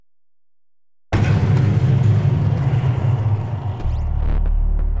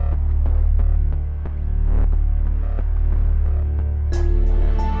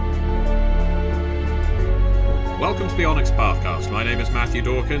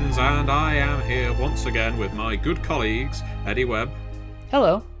Matthew Dawkins, and I am here once again with my good colleagues, Eddie Webb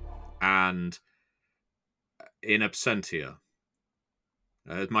Hello. and In Absentia.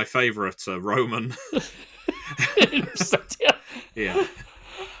 My favourite Roman. Yeah.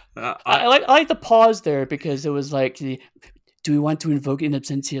 I like the pause there because it was like, do we want to invoke in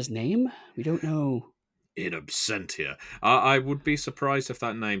absentia's name? We don't know. In Absentia. I would be surprised if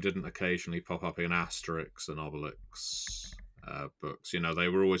that name didn't occasionally pop up in Asterix and Obelix books. You know, they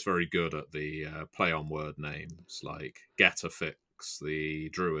were always very good at the play on word names, like Getafix, the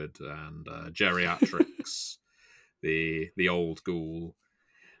druid, and Geriatrix, the old ghoul.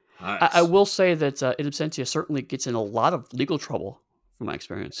 I will say that in absentia certainly gets in a lot of legal trouble from my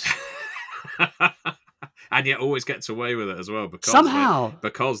experience. And yet always gets away with it as well Somehow.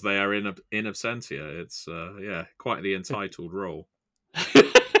 because they are in absentia. It's quite the entitled role.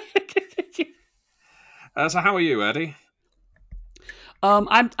 So how are you, Eddie?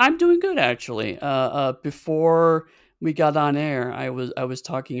 I'm doing good actually. Before we got on air, I was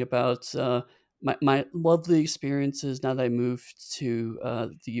talking about my lovely experiences now that I moved to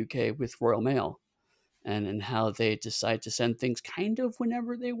the UK with Royal Mail, and how they decide to send things kind of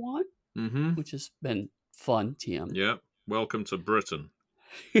whenever they want, Mm-hmm. which has been fun. TM. Yeah. Welcome to Britain.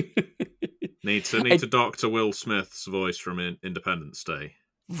 I, Need to Dr. Will Smith's voice from Independence Day.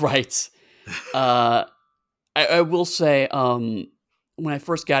 right. I will say, when I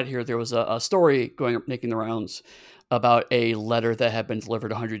first got here, there was a story making the rounds about a letter that had been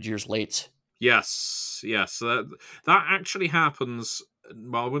delivered 100 years late. Yes. That actually happens.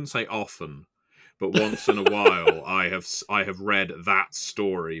 Well, I wouldn't say often, but once in a while, I have read that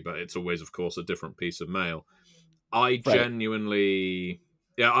story. But it's always, of course, a different piece of mail. I genuinely,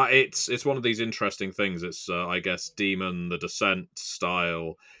 it's one of these interesting things. It's I guess Demon the Descent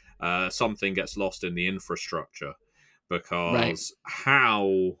style. Something gets lost in the infrastructure because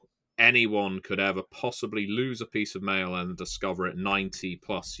how anyone could ever possibly lose a piece of mail and discover it 90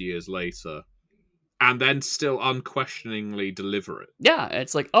 plus years later and then still unquestioningly deliver it. Yeah,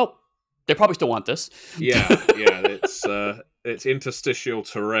 it's like, oh, they probably still want this. Yeah, it's interstitial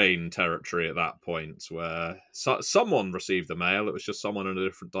terrain territory at that point where someone received the mail. It was just someone in a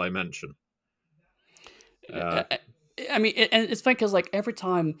different dimension. I mean, and it's funny because like every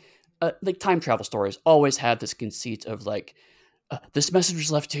time, like time travel stories always have this conceit of like, this message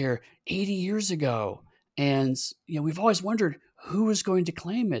was left here 80 years ago, and we've always wondered who is going to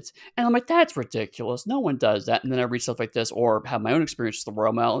claim it. And I'm like, that's ridiculous. No one does that. And then I read stuff like this, or have my own experience with the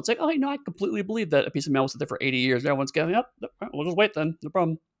Royal Mail. And it's like, oh, I completely believe that a piece of mail was there for 80 years. Everyone's going, yep, we'll just wait then. No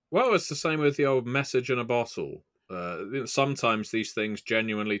problem. Well, it's the same with the old message in a bottle. Sometimes these things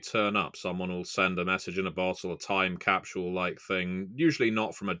genuinely turn up. Someone will send a message in a bottle, a time capsule-like thing, usually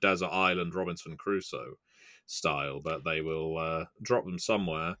not from a desert island Robinson Crusoe style, but they will drop them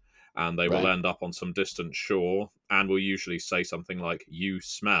somewhere, and they will end up on some distant shore, and will usually say something like, "You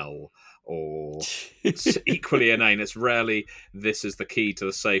smell," or equally inane. It's rarely, "This is the key to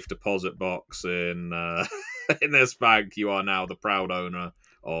the safe deposit box in in this bank. You are now the proud owner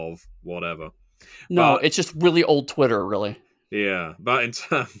of whatever." No, it's just really old Twitter, really. Yeah, but in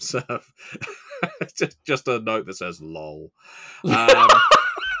terms of just a note that says "lol,"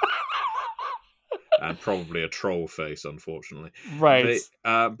 and probably a troll face, unfortunately. Right.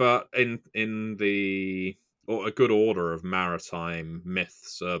 But in the a good order of maritime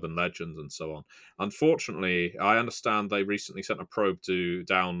myths, urban legends, and so on. Unfortunately, I understand they recently sent a probe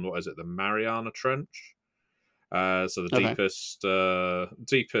down what is it, the Mariana Trench? So the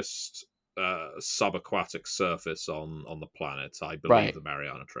deepest subaquatic surface on the planet, I believe the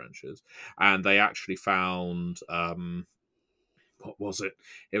Mariana Trench is. And they actually found what was it?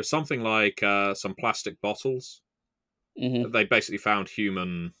 It was something like some plastic bottles. Mm-hmm. They basically found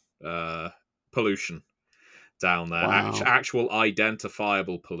human pollution down there. Wow. Actual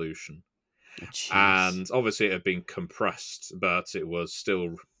identifiable pollution. Jeez. And obviously it had been compressed, but it was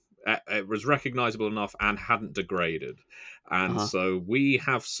still recognizable enough and hadn't degraded. And so we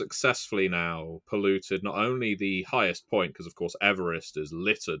have successfully now polluted not only the highest point, because of course Everest is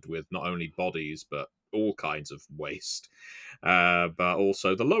littered with not only bodies but all kinds of waste, but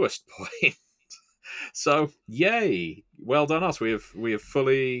also the lowest point. So yay, well done us. We have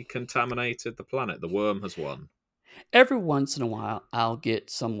fully contaminated the planet. The worm has won. Every once in a while I'll get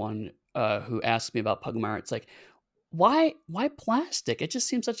someone who asks me about Pugmire. It's like, why plastic? It just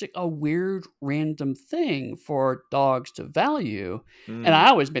seems such a weird random thing for dogs to value. And I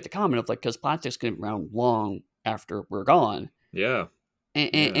always make the comment of like, because plastic's going to be around long after we're gone. Yeah.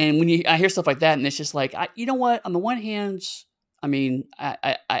 And when I hear stuff like that, and it's just like, you know what? On the one hand, I mean,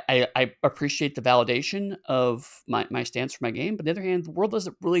 I appreciate the validation of my stance for my game, but on the other hand, the world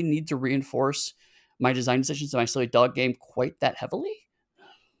doesn't really need to reinforce my design decisions in my silly dog game quite that heavily.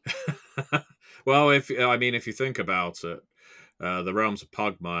 Well, if you think about it, the realms of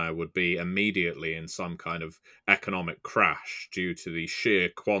Pugmire would be immediately in some kind of economic crash due to the sheer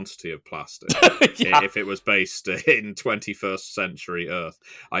quantity of plastic. Yeah. If it was based in 21st century Earth,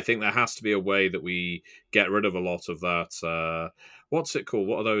 I think there has to be a way that we get rid of a lot of that. What's it called?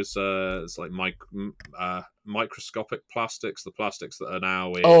 What are those? It's like microscopic plastics, the plastics that are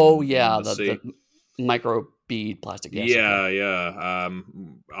now Oh in yeah, the the sea. micro bead plastic. Yes. Okay. Yeah, yeah.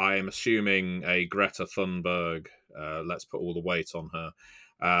 I am assuming a Greta Thunberg, let's put all the weight on her,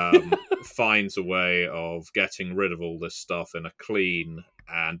 finds a way of getting rid of all this stuff in a clean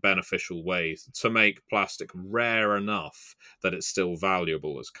and beneficial way to make plastic rare enough that it's still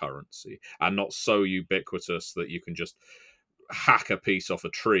valuable as currency and not so ubiquitous that you can just hack a piece off a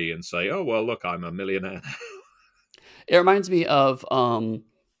tree and say, oh, well, look, I'm a millionaire. It reminds me of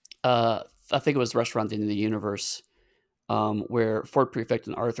I think it was Restaurant at the End of the Universe, where Fort Prefect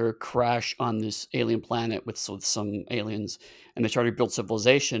and Arthur crash on this alien planet with some aliens, and they try to build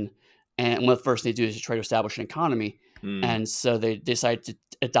civilization. And one of the first thing they do is to try to establish an economy, Mm. and so they decide to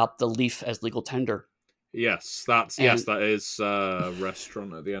adopt the leaf as legal tender. Yes, And that is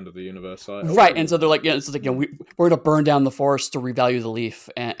Restaurant at the End of the Universe. right, and so they're like, it's like, we're going to burn down the forest to revalue the leaf,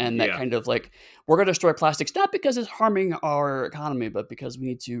 and that Yeah. kind of like, we're going to destroy plastics not because it's harming our economy, but because we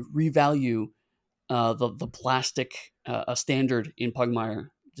need to revalue the plastic standard in Pugmire.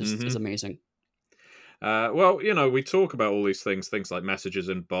 Just is Mm-hmm. amazing. Well, we talk about all these things like messages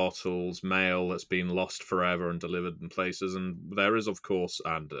in bottles, mail that's been lost forever and delivered in places. And there is, of course,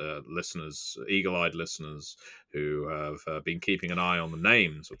 and listeners, eagle-eyed listeners, who have been keeping an eye on the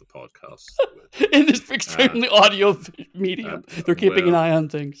names of the podcasts. In this extremely audio medium, they're keeping an eye on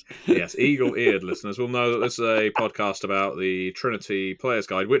things. Yes, eagle-eared listeners will know that this is a podcast about the Trinity Player's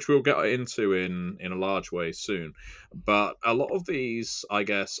Guide, which we'll get into in a large way soon. But a lot of these, I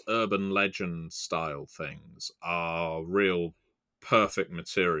guess, urban legend style things are real perfect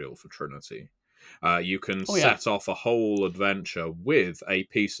material for Trinity. You can set off a whole adventure with a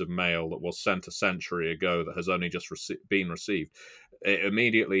piece of mail that was sent a century ago that has only just been received. It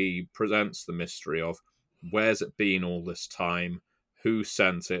immediately presents the mystery of where's it been all this time? Who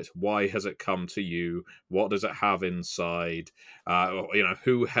sent it? Why has it come to you? What does it have inside?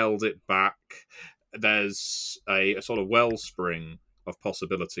 Who held it back? There's a sort of wellspring of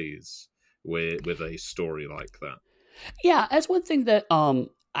possibilities with a story like that. Yeah, that's one thing that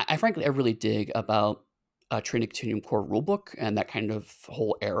I frankly I really dig about Trinity Continuum Core rulebook and that kind of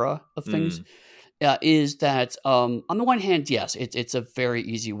whole era of things. Is that on the one hand, yes, it's a very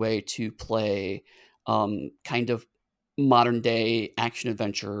easy way to play kind of modern day action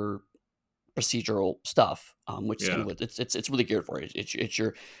adventure procedural stuff, which is kind of what it's really geared for. It's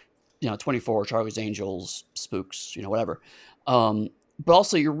your 24 Charlie's Angels, Spooks, whatever. But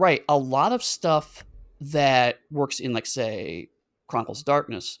also, you're right. A lot of stuff that works in, like, say, Chronicles of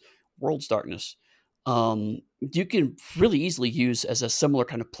Darkness, World's Darkness, you can really easily use as a similar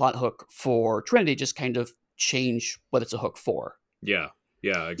kind of plot hook for Trinity. Just kind of change what it's a hook for. Yeah,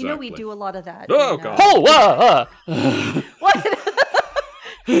 exactly. We do a lot of that. Oh, God. Oh, What?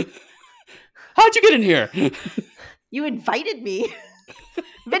 How'd you get in here? You invited me.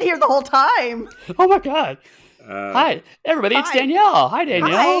 I've been here the whole time. Oh my God. Hi, everybody. It's Danielle. Hi,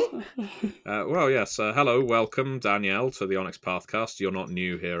 Danielle. Hi. Well, yes. Hello. Welcome, Danielle, to the Onyx Pathcast. You're not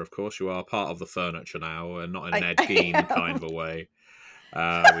new here, of course. You are part of the furniture now, and not in an Ed Gein kind of a way.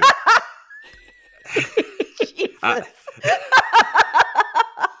 Jesus.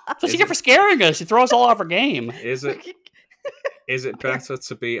 What's she get for scaring us? She throws us all off her game. Is it better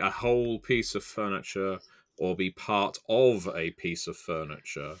to be a whole piece of furniture or be part of a piece of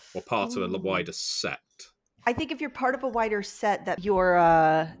furniture or part of a wider set? I think if you're part of a wider set, that you're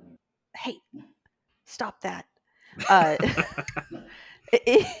hey, stop that.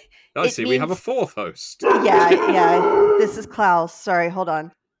 We have a fourth host. Yeah. This is Klaus. Sorry, hold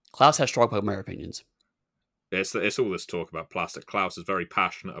on. Klaus has strong Pugmire opinions. It's all this talk about plastic. Klaus is very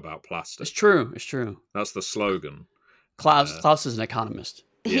passionate about plastic. It's true. That's the slogan. Klaus is an economist.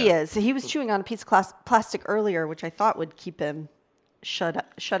 He is. He was chewing on a piece of plastic earlier, which I thought would keep him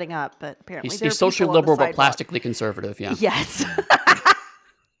shutting up, but apparently he's socially liberal but plastically conservative. Yeah. Yes.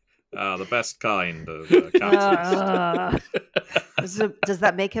 The best kind of capitalist. Does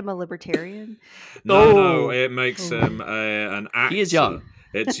that make him a libertarian? No, it makes him an actor. He is young.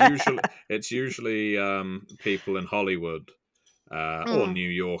 It's usually people in Hollywood or New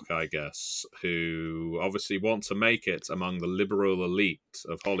York, I guess, who obviously want to make it among the liberal elite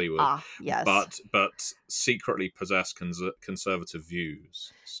of Hollywood, Yes. but secretly possess conservative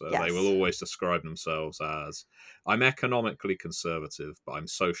views. So they will Yes. always describe themselves as, I'm economically conservative, but I'm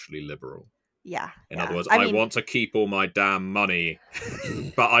socially liberal. Yeah. In Yeah. other words, I I mean, want to keep all my damn money,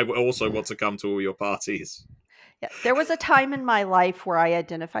 but I also want to come to all your parties. yeah, there was a time in my life where I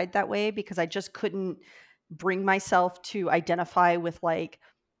identified that way because I just couldn't bring myself to identify with like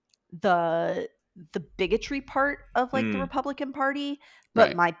the bigotry part of like the Mm, Republican Party, but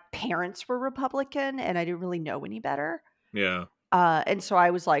Right. my parents were Republican and I didn't really know any better. yeah. And so I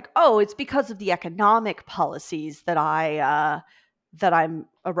was like, oh, it's because of the economic policies that that I'm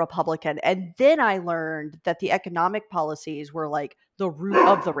a Republican. And then I learned that the economic policies were like the root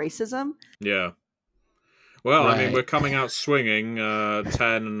of the racism. Yeah. Well, I mean, Right. we're coming out swinging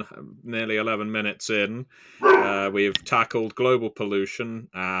 10, nearly 11 minutes in. We've tackled global pollution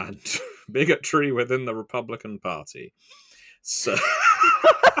and bigotry within the Republican Party. So,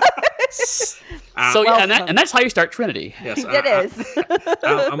 So yeah, Welcome. and that's how you start Trinity. yes. It is.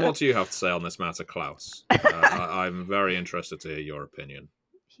 And what do you have to say on this matter, Klaus? I'm very interested to hear your opinion.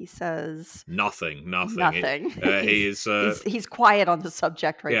 He says Nothing. nothing. He's quiet on the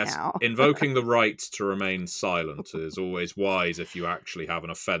subject right Yes, now. invoking the right to remain silent is always wise if you actually have an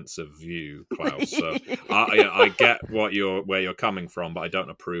offensive view, Klaus. So I get where you're coming from, but I don't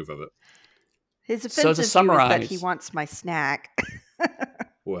approve of it. His So to offensive view is that he summarize, wants my snack.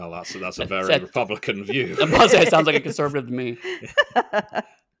 Well, that's a very Republican view. I must say, it sounds like a conservative to me.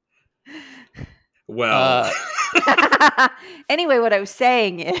 Well, Anyway, what I was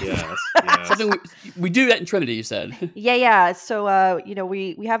saying is yes. Something we do that in Trinity. You said. yeah. So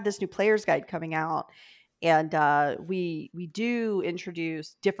we have this new player's guide coming out, and we do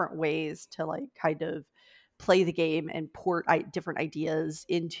introduce different ways to like kind of play the game and port different ideas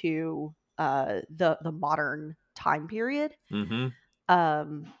into the modern time period.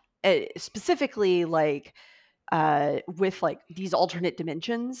 Mm-hmm. Specifically like with like these alternate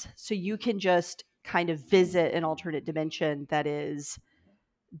dimensions, so you can just kind of visit an alternate dimension that is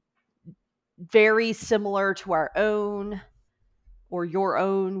very similar to our own or your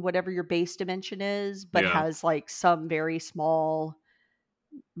own, whatever your base dimension is, but Yeah. has like some very small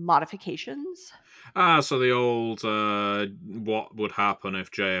modifications. So the old what would happen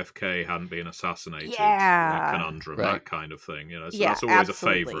if JFK hadn't been assassinated conundrum, Right. that kind of thing. So Yeah, that's always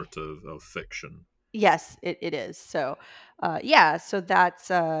absolutely. a favorite of fiction. Yes, it is. So, so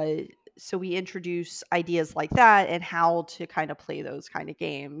that's so we introduce ideas like that and how to kind of play those kind of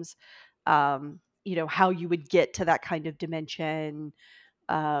games. How you would get to that kind of dimension.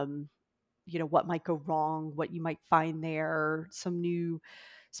 Um, what might go wrong, what you might find there, some new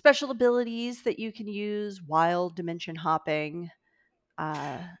special abilities that you can use, wild dimension hopping.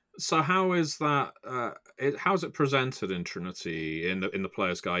 So how is that? How's it presented in Trinity in the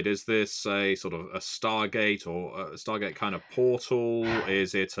player's guide? Is this a sort of a Stargate or a Stargate kind of portal?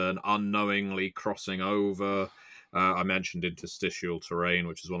 Is it an unknowingly crossing over? I mentioned interstitial terrain,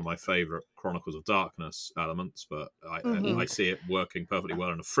 which is one of my favorite Chronicles of Darkness elements, but I see it working perfectly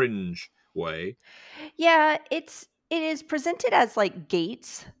well in a fringe way. Yeah, it is presented as like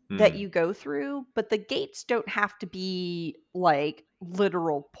gates that Hmm. you go through, but the gates don't have to be like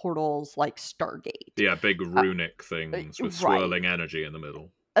literal portals like Stargate. Yeah, big Uh, runic things with right. swirling energy in the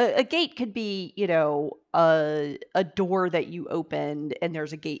middle. A gate could be, a door that you opened and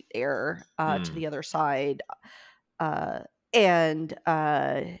there's a gate there to the other side. Uh, and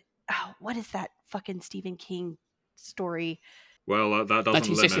what is that fucking Stephen King story? Well, that doesn't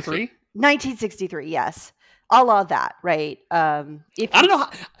limit it. 1963. 1963. Yes, a la that, right? If I don't you know.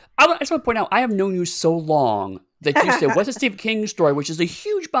 I just want to point out, I have known you so long that you said, "What's a Stephen King story?" which is a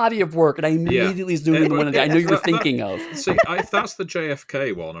huge body of work, and I immediately zoomed into one that I know you were thinking of. See, if that's the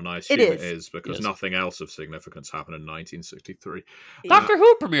JFK one, and I assume it is because Yes. nothing else of significance happened in 1963. Doctor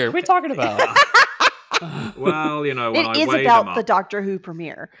Who premiere. What are you talking about? Well, when I it is weigh about them up, the Doctor Who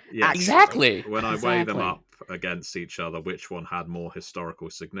premiere. yes, Exactly. when I weigh them Exactly. up against each other, which one had more historical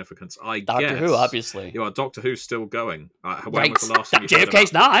significance? I Doctor guess Who, obviously. Doctor Who's still going. When Right. was the last time you heard JFK's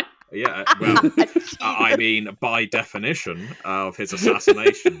about? not. Yeah, well, I mean, by definition of his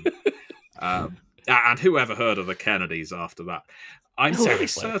assassination. And who ever heard of the Kennedys after that? I'm fairly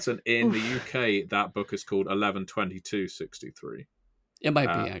Seriously. certain in the UK that book is called 11/22/63. It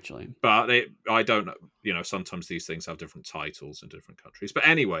might be, actually. But I don't know. Sometimes these things have different titles in different countries. But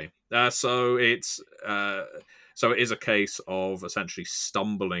anyway, so it is a case of essentially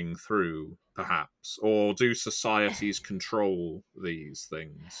stumbling through, perhaps, or do societies control these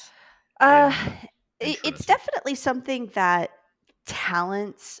things? Uh, in it's Trinity? definitely something that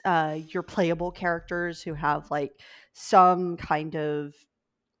talents, your playable characters who have like some kind of,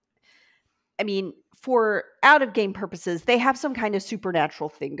 I mean, for out of game purposes, they have some kind of supernatural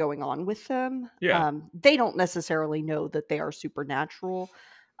thing going on with them. Yeah. They don't necessarily know that they are supernatural,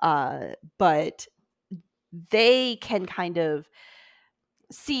 but they can kind of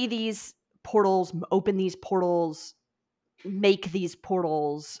see these portals, open these portals, make these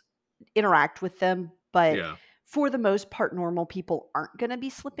portals, interact with them. But Yeah. for the most part, normal people aren't going to be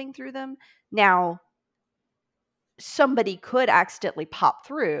slipping through them. Now, somebody could accidentally pop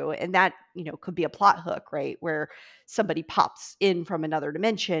through, and that, could be a plot hook, right? Where somebody pops in from another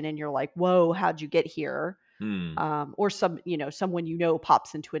dimension and you're like, whoa, how'd you get here? Hmm. Or someone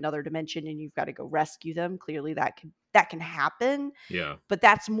pops into another dimension and you've got to go rescue them. Clearly that can happen, Yeah. but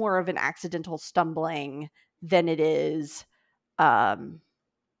that's more of an accidental stumbling than it is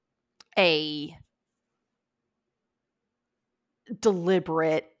a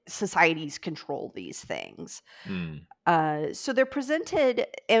deliberate societies control these things. Hmm. So they're presented,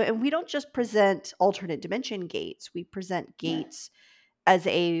 and we don't just present alternate dimension gates. We present gates as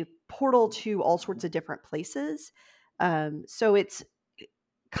a portal to all sorts of different places. So it's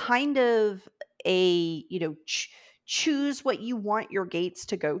kind of a, choose what you want your gates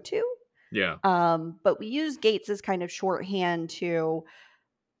to go to. Yeah. But we use gates as kind of shorthand to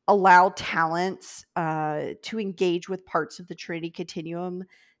allow talents to engage with parts of the Trinity continuum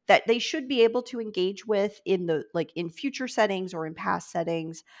that they should be able to engage with in future settings or in past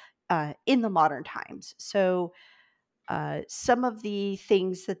settings in the modern times. So some of the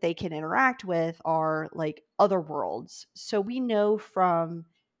things that they can interact with are like other worlds. So we know from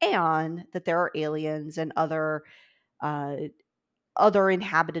Aeon that there are aliens and uh, other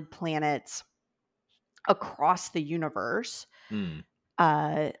inhabited planets across the universe. Hmm.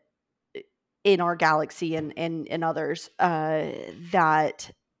 Uh, in our galaxy and others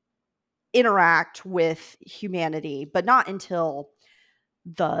that interact with humanity, but not until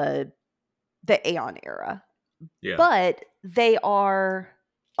the Aeon era. Yeah. But they are,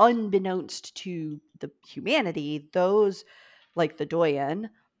 unbeknownst to the humanity, those like the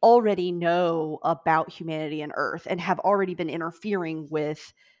Doyen already know about humanity and Earth and have already been interfering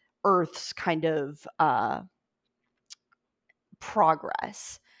with Earth's kind of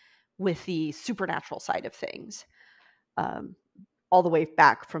progress with the supernatural side of things. Um, all the way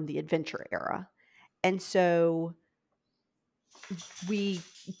back from the adventure era. And so we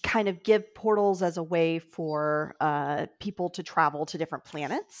kind of give portals as a way for people to travel to different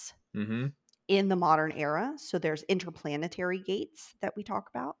planets Mm-hmm. in the modern era. So there's interplanetary gates that we talk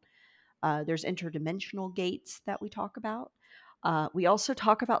about. There's interdimensional gates that we talk about. We also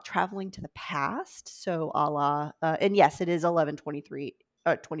talk about traveling to the past. So and yes, it is 1123,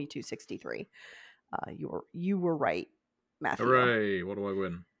 2263. You were right, Matthew. Hooray! What do I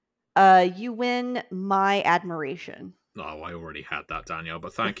win? You win my admiration. Oh, I already had that, Danielle,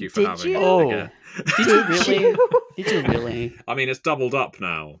 but thank you for Did having it you? again. Oh, did you really? Did you really? I mean, it's doubled up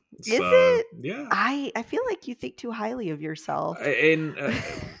now. Is So, it? yeah. I feel like you think too highly of yourself.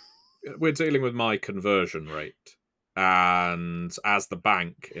 We're dealing with my conversion rate. And as the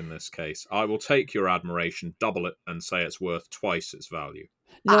bank in this case, I will take your admiration, double it, and say it's worth twice its value.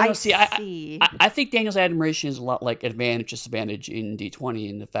 No, I no. See, see. I think Daniel's admiration is a lot like advantage disadvantage in D20,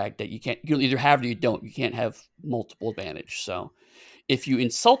 in the fact that you'll either have it or you don't. You can't have multiple advantage. So if you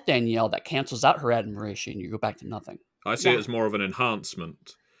insult Danielle, that cancels out her admiration. You go back to nothing. I see it Yeah. as more of an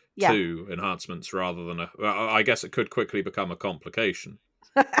enhancement Yeah. to enhancements rather than I guess it could quickly become a complication.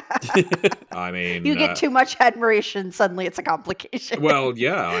 I mean, You get too much admiration, suddenly it's a complication. well,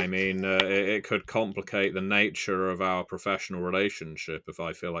 yeah. I mean, it could complicate the nature of our professional relationship if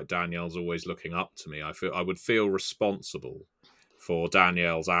I feel like Danielle's always looking up to me. I would feel responsible for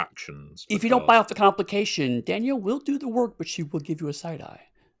Danielle's actions If you don't buy because off the complication, Danielle will do the work, but she will give you a side eye.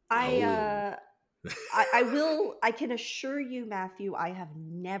 I I will. I can assure you, Matthew, I have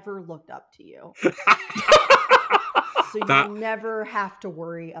never looked up to you, so that you'll never have to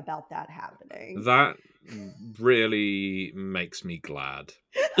worry about that happening. that really makes me glad.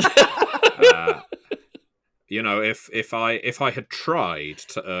 Uh, if I had tried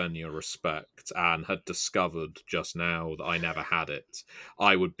to earn your respect and had discovered just now that I never had it,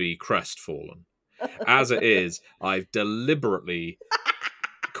 I would be crestfallen. As it is, I've deliberately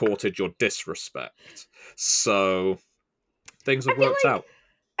courted your disrespect. So things I have feel worked like out.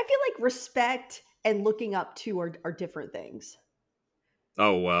 I feel like respect and looking up to are different things.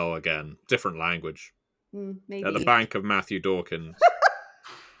 Oh, well, again, different language. At the Maybe. bank of Matthew Dawkins.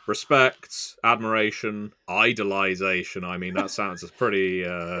 Respect, admiration, idolization. I mean, that sounds pretty.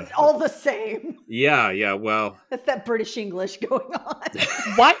 All the same. Yeah. Well, That's that British English going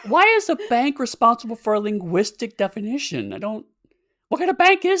on. Why is a bank responsible for a linguistic definition? I don't. What kind of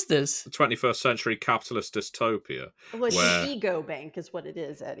bank is this? 21st century capitalist dystopia, Well, it's an where ego bank, is what it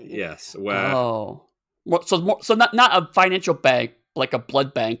is, Eddie. yes, where Oh, so not a financial bank like a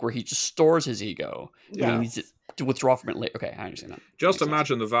blood bank where he just stores his ego and he needs it Yes. to withdraw from it later. Okay, I understand that. just Makes sense.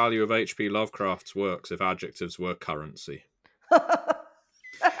 imagine the value of H.P. Lovecraft's works if adjectives were currency. Oh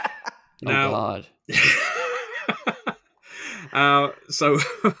Now, God. so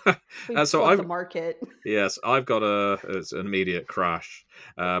We so flood the I've market. yes, I've got it's an immediate crash,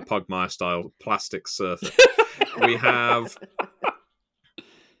 Pugmire style plastic surfer. We have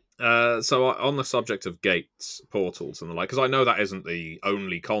so on the subject of gates, portals, and the like, because I know that isn't the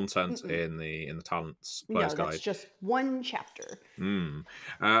only content Mm-mm. in the Talents Player's No, that's Guide. just one chapter.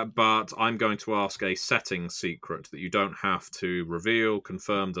 But I'm going to ask a setting secret that you don't have to reveal,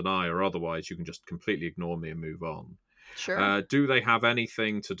 confirm, deny, or otherwise. You can just completely ignore me and move on. Sure. Do they have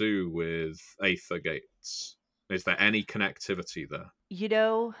anything to do with Aether Gates? Is there any connectivity there? You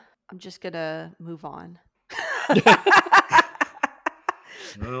know, I'm just going to move on.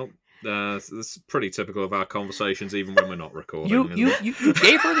 Well, this is pretty typical of our conversations, even when we're not recording. You Isn't you it? you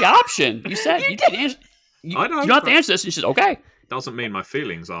gave her the option. You said you didn't answer. I You know. don't have to That answer this. And she's okay. doesn't mean my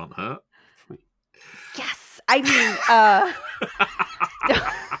feelings aren't hurt. Yes. I mean,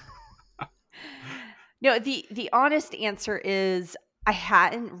 no, the honest answer is I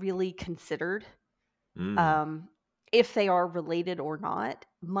hadn't really considered Mm, um if they are related or not.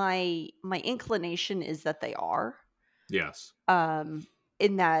 My inclination is that they are. yes. Um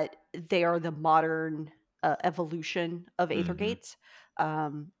in that they are the modern evolution of Hmm. Aethergates.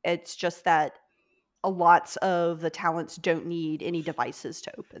 It's just that lots of the talents don't need any devices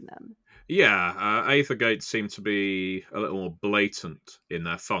to open them. Yeah, Aether Gates seem to be a little more blatant in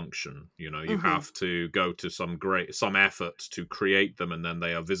their function. You know, you Hmm. have to go to some effort to create them, and then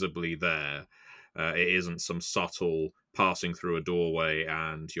they are visibly there. It isn't some subtle passing through a doorway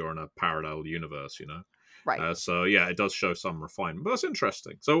and you're in a parallel universe. You know. Right. So yeah, it does show some refinement, but that's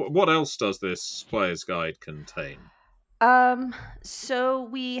interesting. So what else does this player's guide contain? Um, so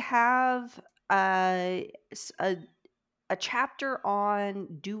we have uh, s- a, a chapter on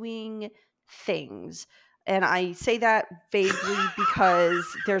doing things. And I say that vaguely because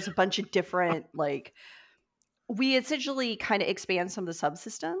there's a bunch of different, like, we essentially kind of expand some of the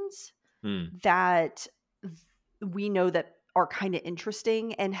subsystems Hmm. that we know that are kind of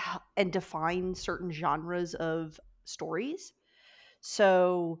interesting and define certain genres of stories.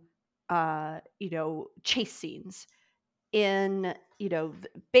 So, chase scenes in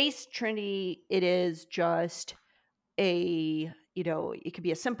base Trinity, it is just it could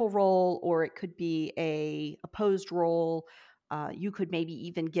be a simple roll or it could be a opposed roll. You could maybe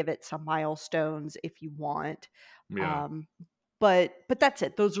even give it some milestones if you want. Yeah. um, but that's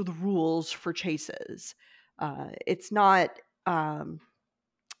it. Those are the rules for chases. It's not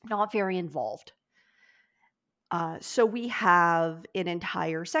very involved. So we have an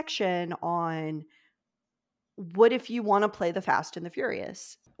entire section on what if you want to play the Fast and the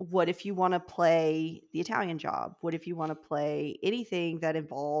Furious? What if you want to play the Italian Job? What if you want to play anything that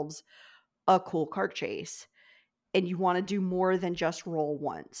involves a cool car chase and you want to do more than just roll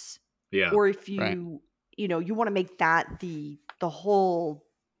once? Yeah. Or if Right. you want to make that the whole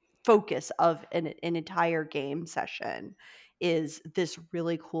focus of an entire game session is this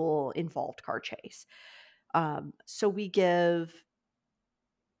really cool involved car chase. So we give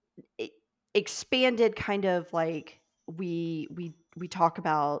e- expanded kind of like we talk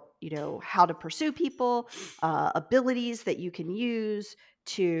about how to pursue people, abilities that you can use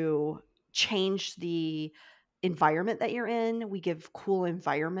to change the environment that you're in. We give cool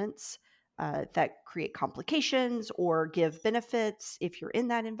environments that create complications or give benefits if you're in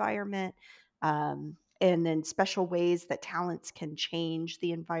that environment. And then special ways that talents can change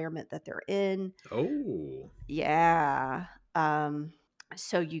the environment that they're in. Oh. Yeah. Um,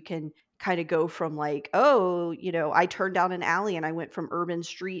 so you can kind of go from like, oh, I turned down an alley and I went from urban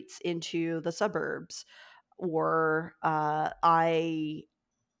streets into the suburbs, or I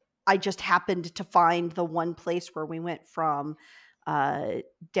just happened to find the one place where we went from uh,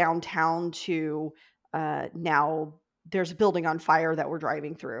 downtown to now there's a building on fire that we're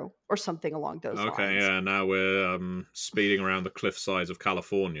driving through, or something along those Okay, lines. yeah, now we're speeding around the cliff sides of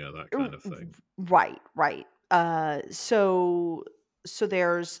California, that R- kind of thing. Right, right. So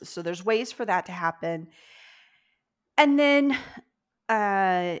there's ways for that to happen, and then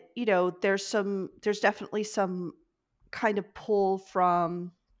there's definitely some kind of pull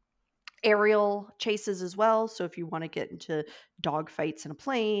from. aerial chases as well. So if you want to get into dogfights in a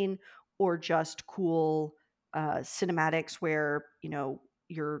plane, or just cool cinematics where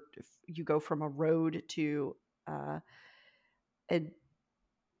you go from a road to uh, an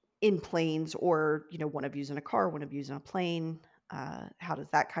in planes, or one of you's in a car, one of you's in a plane. How does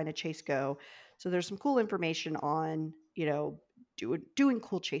that kind of chase go? So there's some cool information on doing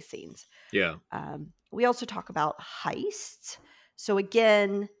cool chase scenes. Yeah. We also talk about heists. So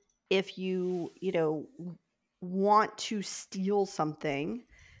again, if you want to steal something,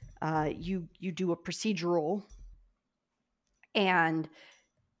 you do a procedural, and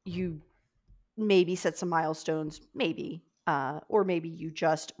you maybe set some milestones, maybe, or maybe you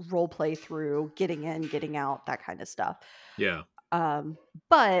just role play through getting in, getting out, that kind of stuff. Yeah.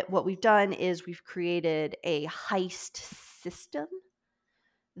 But what we've done is we've created a heist system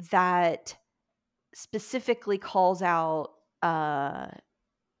that specifically calls out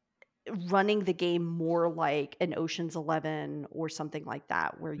running the game more like an Ocean's 11 or something like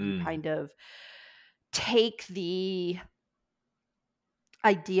that, where you kind of take the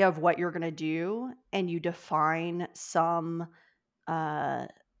idea of what you're going to do and you define uh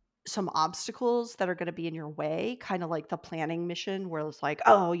some obstacles that are going to be in your way, kind of like the planning mission, where it's like,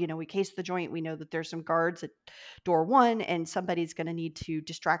 oh, we case the joint, we know that there's some guards at door 1 and somebody's going to need to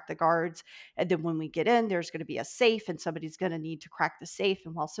distract the guards, and then when we get in, there's going to be a safe and somebody's going to need to crack the safe,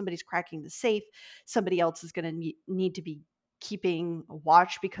 and while somebody's cracking the safe, somebody else is going to need to be keeping a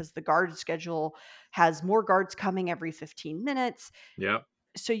watch because the guard schedule has more guards coming every 15 minutes. Yeah.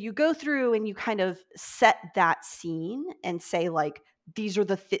 So you go through and you kind of set that scene and say, like, these are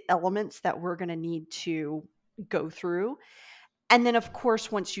the elements that we're going to need to go through. And then, of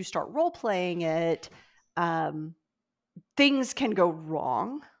course, once you start role playing it, things can go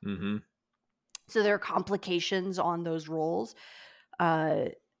wrong. Mm-hmm. So there are complications on those rolls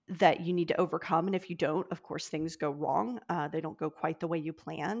that you need to overcome. And if you don't, of course, things go wrong. They don't go quite the way you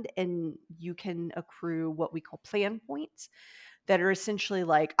planned. And you can accrue what we call plan points that are essentially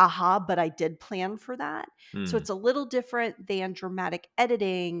like, aha, but I did plan for that. So it's a little different than dramatic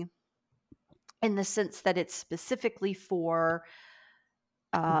editing in the sense that it's specifically for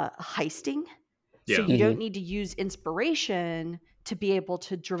heisting. So Yeah. you don't need to use inspiration to be able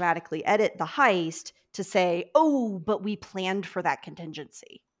to dramatically edit the heist to say, oh, but we planned for that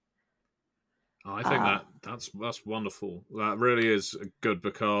contingency. I think that's wonderful. That really is good,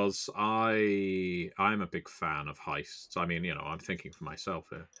 because I'm a big fan of heists. I mean, I'm thinking for myself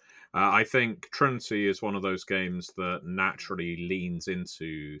here. I think Trinity is one of those games that naturally leans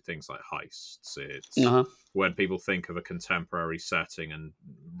into things like heists. It's when people think of a contemporary setting and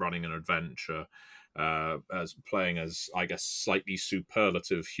running an adventure, as playing as, I guess, slightly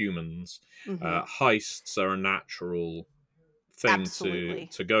superlative humans. Heists are a natural thing Absolutely.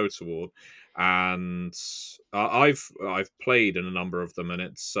 to go toward, and I've played in a number of them, and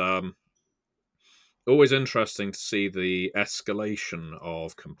it's always interesting to see the escalation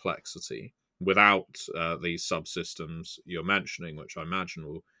of complexity without these subsystems you're mentioning, which I imagine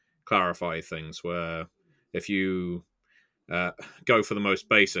will clarify things. Where if you go for the most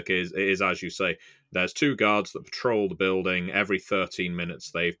basic, is as you say, there's 2 guards that patrol the building every 13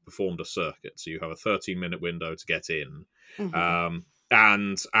 minutes. They've performed a circuit, so you have a 13-minute window to get in.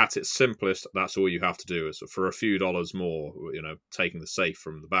 And at its simplest, that's all you have to do, is for a few dollars more, taking the safe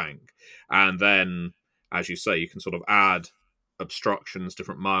from the bank. And then, as you say, you can sort of add obstructions,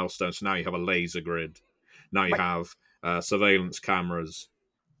 different milestones. So now you have a laser grid. Now you have surveillance cameras.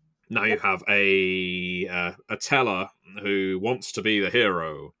 Now you have a teller who wants to be the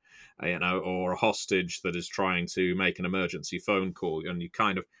hero, or a hostage that is trying to make an emergency phone call, and you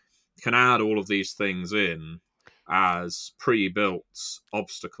kind of can add all of these things in as pre-built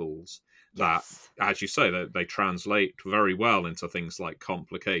obstacles that, as you say, they translate very well into things like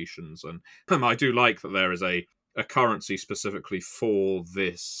complications. And I do like that there is a currency specifically for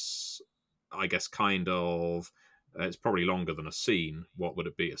this, I guess, kind of. It's probably longer than a scene. What would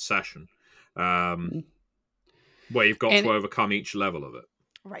it be? A session, where you've got to overcome each level of it.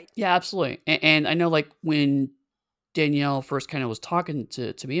 Right. Yeah, absolutely. And I know, like, when Danielle first kind of was talking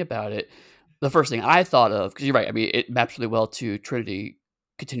to me about it, the first thing I thought of, because you're right, I mean, it maps really well to Trinity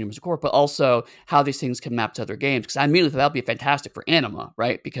Continuum as a core, but also how these things can map to other games. Because I immediately thought that would be fantastic for Anima,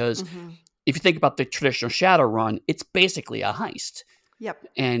 right? Because if you think about the traditional Shadowrun, it's basically a heist. Yep.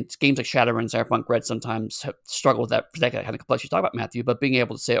 And games like Shadowrun and Cyberpunk Red sometimes struggle with that kind of complexity you talk about, Matthew. But being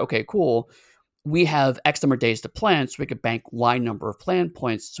able to say, okay, cool, we have X number of days to plan, so we could bank Y number of plan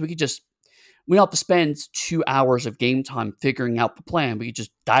points. So we don't have to spend 2 hours of game time figuring out the plan. We could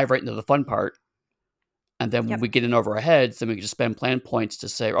just dive right into the fun part And then when Yep. we get in over our heads, then we can just spend plan points to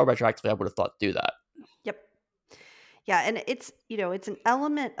say, oh, retroactively, I would have thought to do that. Yep. Yeah, and it's, it's an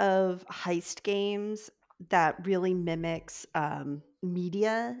element of heist games that really mimics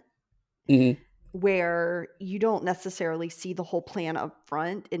media, Mhm. where you don't necessarily see the whole plan up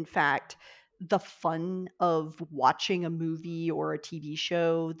front. In fact, the fun of watching a movie or a TV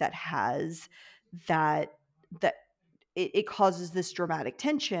show that has that that it causes this dramatic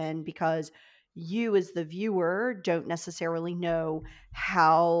tension, because you as the viewer don't necessarily know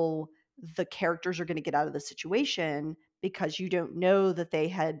how the characters are going to get out of the situation, because you don't know that they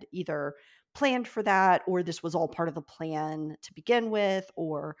had either planned for that, or this was all part of the plan to begin with,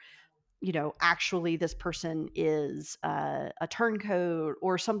 or actually this person is a turncoat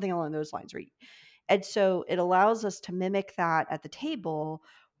or something along those lines, right? And so it allows us to mimic that at the table,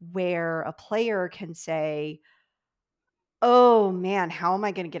 where a player can say, oh man, how am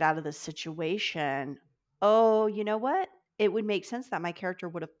I going to get out of this situation? Oh, you know what? It would make sense that my character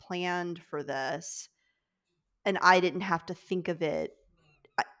would have planned for this, and I didn't have to think of it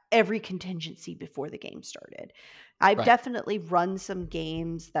every contingency before the game started. I've Right. definitely run some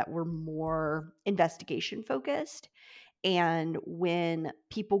games that were more investigation focused. And when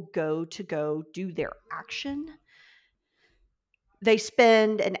people go do their action, they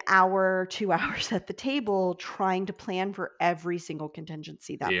spend an hour, 2 hours at the table trying to plan for every single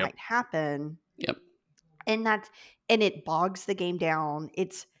contingency that Yep. might happen. Yep. And and it bogs the game down.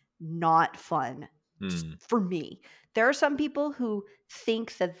 It's not fun, just Hmm. for me. There are some people who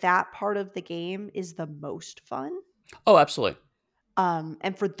think that that part of the game is the most fun. Oh, absolutely.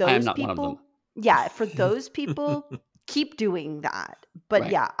 And for I am those not one of them. people, yeah, for those people, keep doing that. But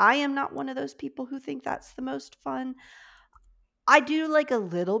Right. yeah, I am not one of those people who think that's the most fun. I do like a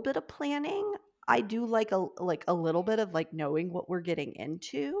little bit of planning. I do like a little bit of like knowing what we're getting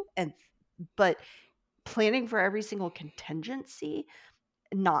into, but planning for every single contingency,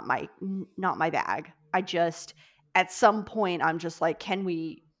 not my bag. I just, at some point I'm just like, can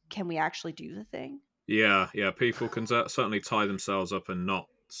we actually do the thing? Yeah, yeah. People can certainly tie themselves up in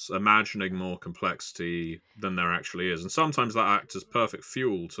knots, imagining more complexity than there actually is, and sometimes that acts as perfect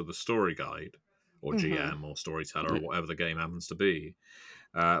fuel to the story guide, or Mhm. GM, or storyteller, or Yeah. whatever the game happens to be.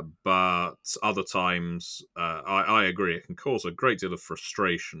 But other times, I agree, it can cause a great deal of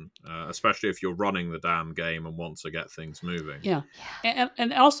frustration, especially if you're running the damn game and want to get things moving. Yeah, Yeah.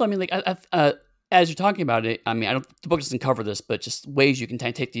 and also, I mean, like, as you're talking about it, I mean, I don't, the book doesn't cover this, but just ways you can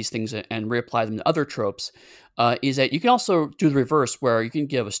take these things and reapply them to other tropes, is that you can also do the reverse, where you can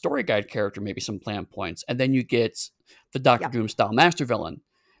give a story guide character maybe some plan points, and then you get the Doctor Yep. Doom style master villain, Yep.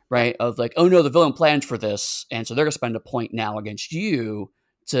 right? Of like, oh no, the villain planned for this, and so they're gonna spend a point now against you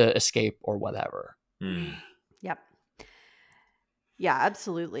to escape or whatever. Hmm. Yep. Yeah,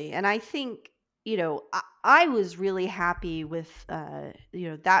 absolutely. And I think, I was really happy with,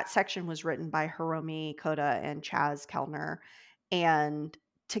 that section was written by Hiromi Koda and Chaz Kellner. And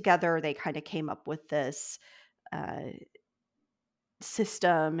together they kind of came up with this uh,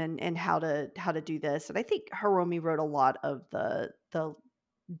 system and how to do this. And I think Hiromi wrote a lot of the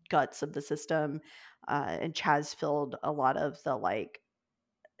guts of the system, and Chaz filled a lot of the, like,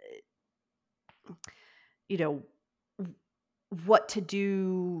 you know, what to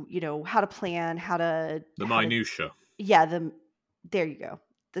do, how to plan, The how to minutia. yeah, there you go.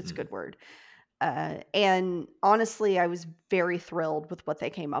 That's a Hmm. good word. And honestly, I was very thrilled with what they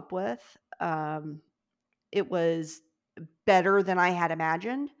came up with. It was better than I had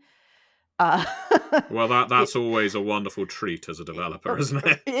imagined. Uh, Well, it, that's always a wonderful treat as a developer, isn't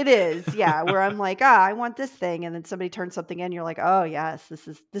it? it is, yeah. Where I'm like, I want this thing, and then somebody turns something in. You're like, oh yes,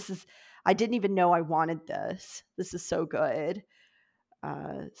 this is. I didn't even know I wanted this. This is so good.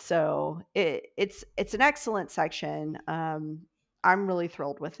 So it's an excellent section. I'm really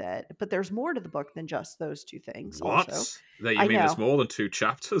thrilled with it. But there's more to the book than just those two things. What? Also, That you I mean there's know. more than 2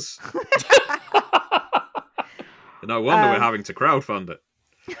 chapters? No wonder we're um, having to crowdfund it.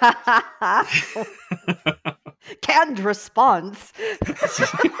 canned response.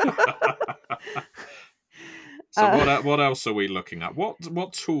 So uh, what else are we looking at?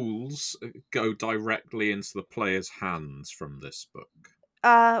 What tools go directly into the player's hands from this book?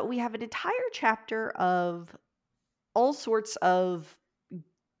 we have an entire chapter of all sorts of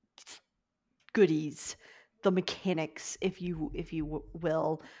goodies, the mechanics, if you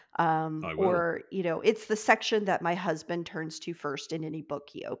will. I will. Or, it's the section that my husband turns to first in any book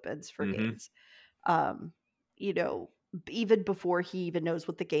he opens for Hmm. games. um you know Even before he even knows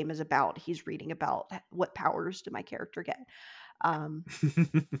what the game is about, he's reading about what powers do my character get. um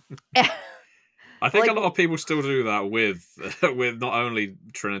I think Like, a lot of people still do that with with not only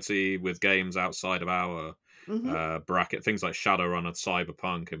Trinity, with games outside of our mhm, bracket, things like Shadowrun and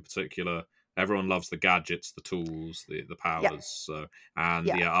Cyberpunk in particular. Everyone loves the gadgets, the tools, the yeah, powers. So, and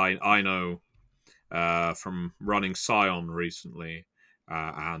yeah. yeah, I know from running Scion recently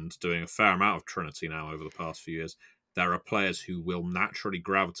and doing a fair amount of Trinity now over the past few years. There are players who will naturally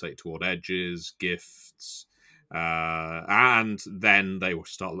gravitate toward edges, gifts, and then they will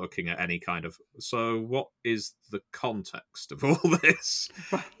start looking at any kind of. So, what is the context of all this?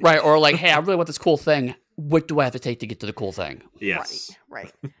 Right. Right. Or like, hey, I really want this cool thing. What do I have to take to get to the cool thing? Right, Yes.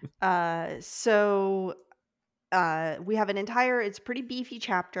 right. So we have an entire, it's a pretty beefy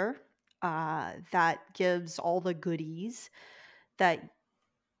chapter that gives all the goodies that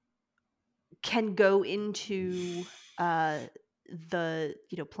can go into the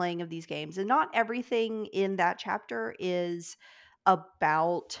playing of these games, and not everything in that chapter is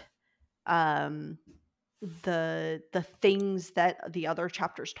about um the things that the other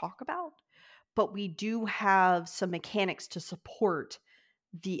chapters talk about, but we do have some mechanics to support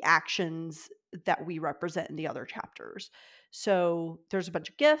the actions that we represent in the other chapters. So there's a bunch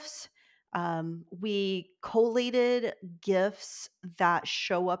of gifts. We collated gifts that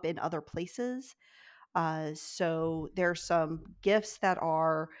show up in other places. So there's some gifts that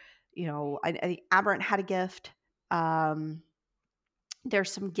are, I think Aberrant had a gift. Um,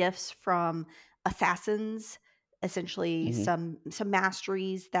 there's some gifts from assassins, essentially Hmm. some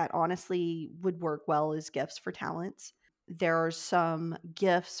masteries that honestly would work well as gifts for talents. There are some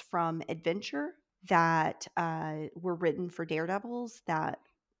gifts from adventure that were written for daredevils that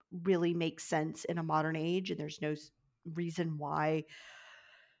really make sense in a modern age, and there's no reason why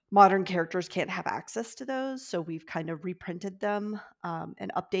modern characters can't have access to those. So we've kind of reprinted them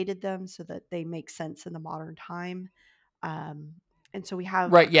and updated them so that they make sense in the modern time. Um, and so we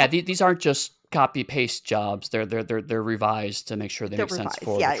have Right. a Yeah. couple. These aren't just copy paste jobs. They're revised to make sure they They're make sense revised,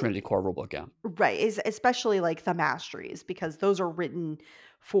 for the yeah, Trinity Core rulebook. Yeah. right. Especially like the masteries, because those are written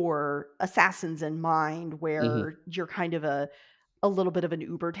for assassins in mind, Hmm. where you're kind of a little bit of an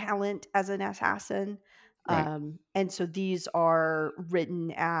uber talent as an assassin. Right. And so these are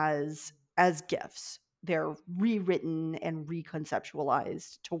written as gifts. They're rewritten and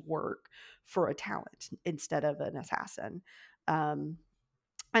reconceptualized to work for a talent instead of an assassin. Um,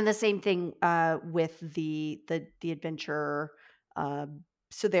 and the same thing with the adventure.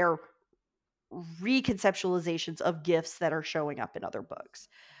 So they're reconceptualizations of gifts that are showing up in other books.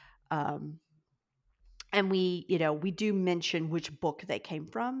 Um, and we do mention which book they came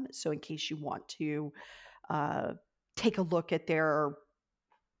from, so in case you want to uh, take a look at their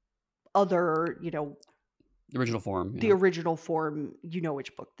other, The original form. the Yeah. original form,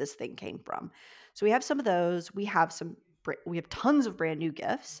 which book this thing came from. So we have some of those. We have tons of brand new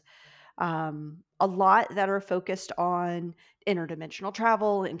gifts. A lot that are focused on interdimensional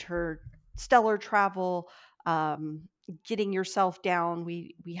travel, interstellar travel, um, getting yourself down.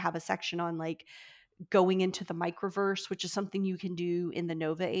 We have a section on like going into the microverse, which is something you can do in the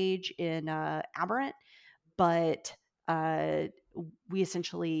Nova Age in Aberrant, but uh, we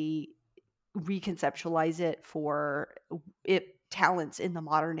essentially reconceptualize it for it talents in the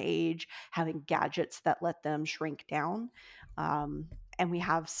modern age, having gadgets that let them shrink down. And we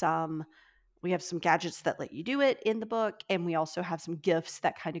have some gadgets that let you do it in the book, and we also have some gifts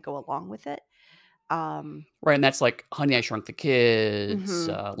that kind of go along with it. Um, Right. And that's like Honey, I Shrunk the Kids,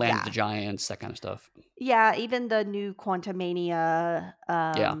 Land of the yeah, Giants, that kind of stuff. yeah, even the new Quantumania,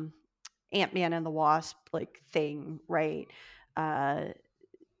 Yeah. Ant-Man and the Wasp like thing, right? Uh,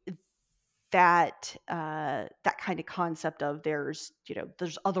 that kind of concept of there's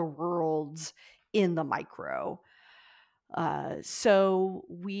other worlds in the micro. So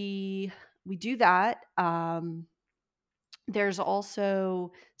we do that. There's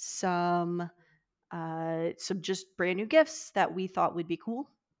also some just brand new gifts that we thought would be cool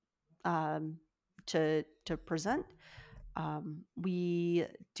um, to present. We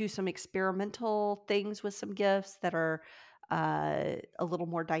do some experimental things with some gifts that are a little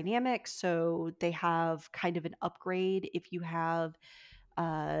more dynamic. So they have kind of an upgrade if you have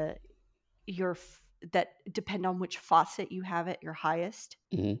uh, that depend on which faucet you have at your highest.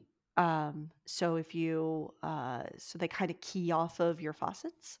 Hmm. So if you so they kind of key off of your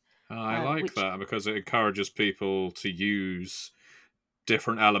faucets, I like which that because it encourages people to use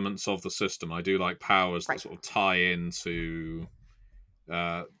different elements of the system. I do like powers that right, sort of tie into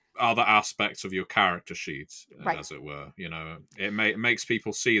uh, other aspects of your character sheet, right. as it were. It makes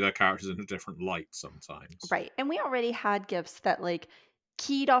people see their characters in a different light sometimes. Right. And we already had gifts that like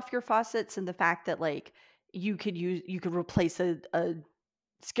keyed off your faucets, and the fact that like you could replace a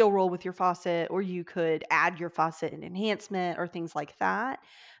skill roll with your faucet, or you could add your faucet an enhancement or things like that.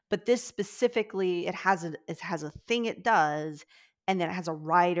 But this specifically, it has a thing it does, and then it has a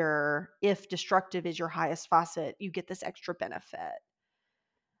rider. If destructive is your highest faucet, you get this extra benefit.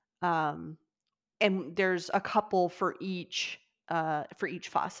 Um, and there's a couple for each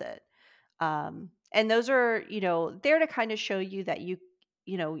faucet. And those are, there to kind of show you that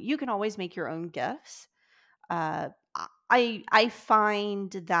you can always make your own gifts. I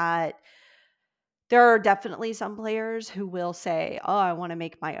find that there are definitely some players who will say, "Oh, I want to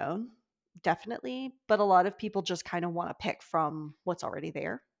make my own." Definitely, but a lot of people just kind of want to pick from what's already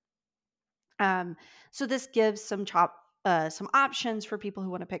there. So this gives some options for people who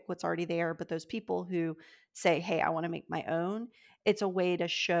want to pick what's already there, but those people who say, "Hey, I want to make my own," it's a way to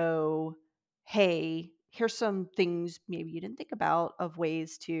show, "Hey, here's some things maybe you didn't think about of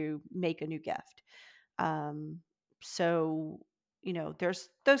ways to make a new gift." Um, so there's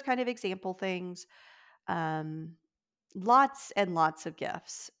those kind of example things. Um, Lots and lots of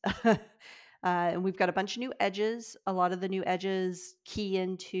gifts. And we've got a bunch of new edges. A lot of the new edges key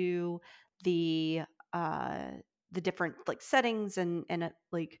into the uh the different like settings and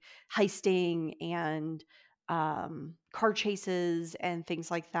like heisting and car chases and things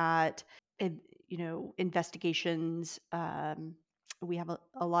like that. And investigations. We have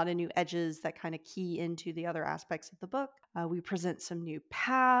a lot of new edges that kind of key into the other aspects of the book. We present some new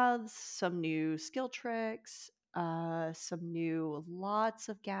paths, some new skill tricks, some new lots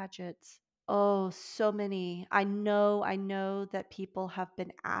of gadgets. Oh, so many. I know that people have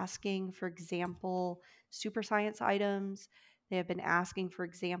been asking, for example, super science items. They have been asking, for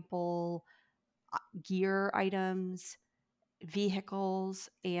example, gear items, vehicles,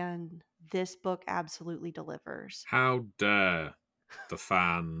 and this book absolutely delivers. How dare the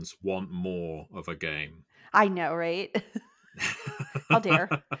fans want more of a game? I know, right? How dare.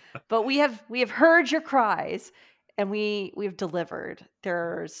 But we have heard your cries, and we've delivered.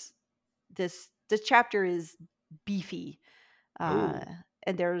 There's this chapter is beefy. Uh Oh,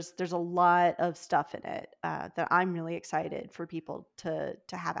 and there's a lot of stuff in it that I'm really excited for people to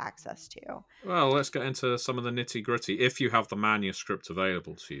have access to. well, let's get into some of the nitty gritty. If you have the manuscript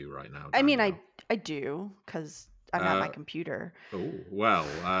available to you right now, I mean, I Danielle. I do cuz I'm at my Uh, computer. oh,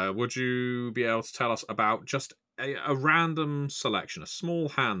 well, would you be able to tell us about just a random selection, a small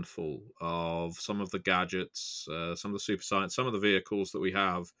handful of some of the gadgets, some of the super science, some of the vehicles that we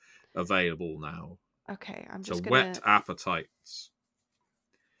have available now Okay, I'm to just going whet to appetites?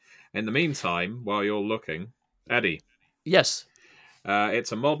 In the meantime, while you're looking, Eddie, Yes.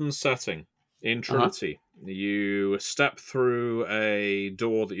 it's a modern setting in Uh huh. Trinity. You step through a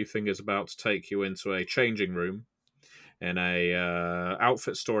door that you think is about to take you into a changing room in a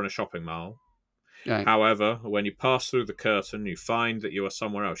outfit store in a shopping mall. All right. However, when you pass through the curtain, you find that you are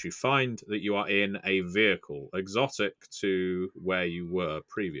somewhere else. You find that you are in a vehicle exotic to where you were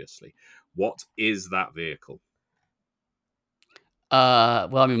previously. What is that vehicle?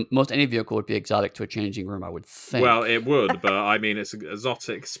 Well, I mean, most any vehicle would be exotic to a changing room, I would Well, think. it would, but I mean, it's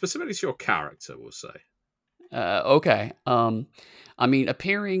exotic specifically to your character, we'll say. Okay. I mean,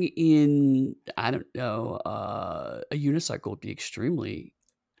 appearing in I don't know a unicycle would be extremely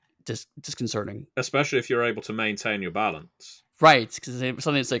disconcerting. Especially if you're able to maintain your balance. Right? Because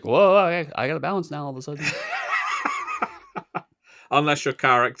something that's like, whoa, I got to balance now. All of a sudden. Unless your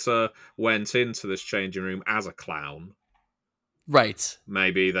character went into this changing room as a clown. Right.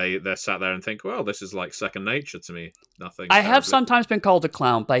 Maybe they're sat there and think, well, this is like second nature to me. Nothing I have terribly. sometimes been called a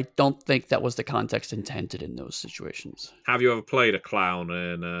clown, but I don't think that was the context intended in those situations. Have you ever played a clown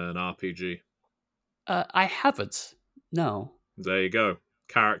in an RPG? I haven't. No. There you go.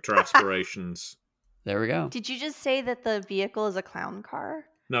 Character aspirations. There we go. Did you just say that the vehicle is a clown car?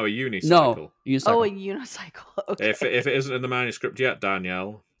 No, a No. unicycle. Oh, a Unicycle. unicycle. If Okay. it isn't in the manuscript yet,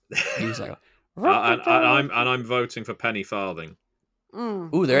 Danielle, Unicycle. I'm voting for penny farthing.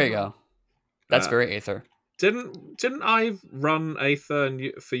 Ooh, there you Mhm. go. That's Uh, very Aether. didn't I run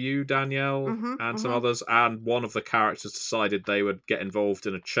Aether for you, Danielle, Mhm. and some Mhm. others? And one of the characters decided they would get involved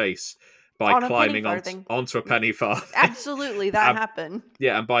in a chase by On a penny climbing farthing. onto a penny farthing. Absolutely, that happened.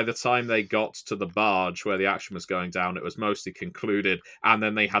 Yeah, and by the time they got to the barge where the action was going down, it was mostly concluded, and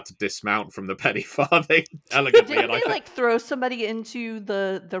then they had to dismount from the penny farthing elegantly. Didn't And I they think like throw somebody into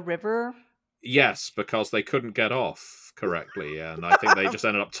the river? yes, because they couldn't get off correctly, and I think they just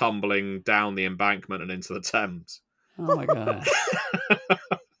ended up tumbling down the embankment and into the Thames. Oh my god.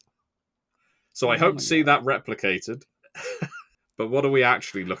 So I Oh hope my to see god. that replicated. But what are we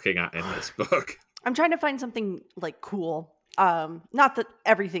actually looking at in this book? I'm trying to find something like cool. Not that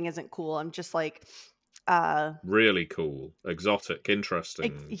everything isn't cool. I'm just like Really cool, exotic,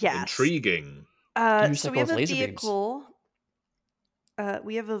 interesting, Yes. intriguing. Use So like we have with a laser beams. vehicle.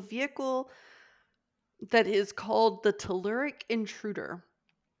 We have a vehicle that is called the Telluric Intruder.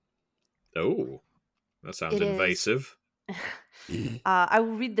 Oh, that sounds It is. invasive. I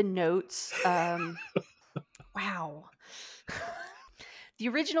will read the notes. Wow. The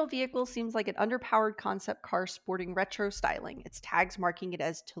original vehicle seems like an underpowered concept car sporting retro styling, its tags marking it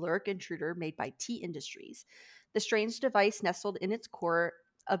as Telluric Intruder made by T Industries. The strange device nestled in its core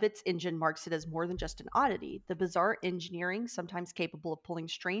of its engine marks it as more than just an oddity. The bizarre engineering, sometimes capable of pulling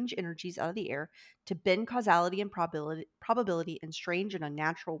strange energies out of the air to bend causality and probability in strange and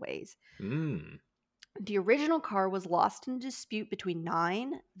unnatural ways. Mm. The original car was lost in a dispute between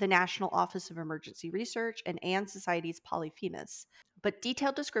NINE, the National Office of Emergency Research, and Anne Society's Polyphemus. But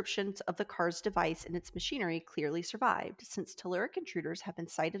detailed descriptions of the car's device and its machinery clearly survived, since telluric intruders have been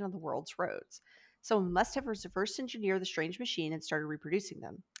sighted on the world's roads. Someone must have reverse engineered the strange machine and started reproducing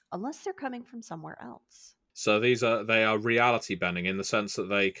them, unless they're coming from somewhere else. So they are reality bending in the sense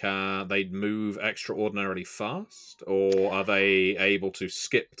that they move extraordinarily fast, or are they able to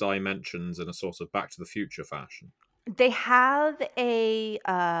skip dimensions in a sort of Back to the Future fashion? They have a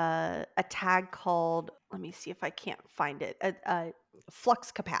tag called, let me see if I can't find it, a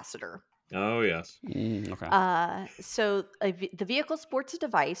flux capacitor. Oh yes. Okay. The vehicle sports a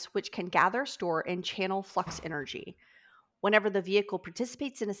device which can gather, store, and channel flux energy. Whenever the vehicle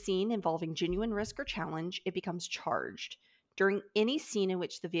participates in a scene involving genuine risk or challenge, it becomes charged. During any scene in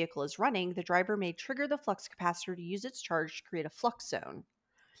which the vehicle is running, the driver may trigger the flux capacitor to use its charge to create a flux zone,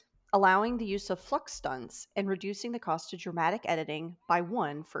 allowing the use of flux stunts and reducing the cost of dramatic editing by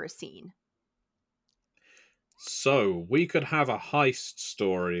one for a scene. So we could have a heist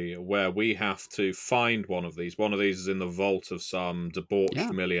story where we have to find one of these. One of these is in the vault of some debauched Yeah.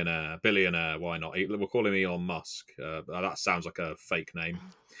 millionaire, billionaire. Why not? We'll call him Elon Musk. That sounds like a fake name.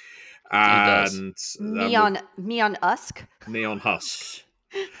 It does. And Neon Usk. Neon Husk.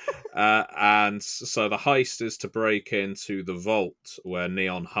 And so the heist is to break into the vault where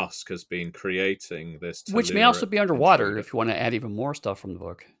Neon Husk has been creating this Which may also telluric be underwater intruder. if you want to add even more stuff from the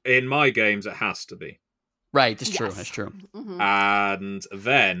book. In my games, it has to be. Right, that's true. Yes. That's true. Mhm. And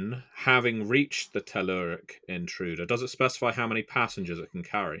then, having reached the telluric intruder, does it specify how many passengers it can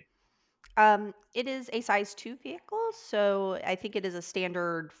carry? It is a size 2 vehicle, so I think it is a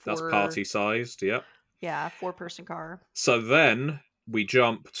standard That's for party sized, yep. 4-person car. So then we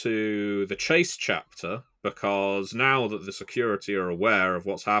jump to the chase chapter because now that the security are aware of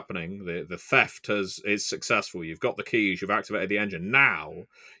what's happening, the theft is successful. You've got the keys, you've activated the engine. Now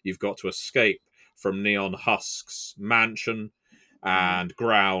you've got to escape from Neon Husk's mansion and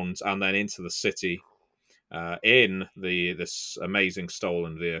grounds, and then into the city in this amazing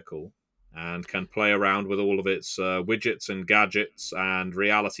stolen vehicle, and can play around with all of its widgets and gadgets and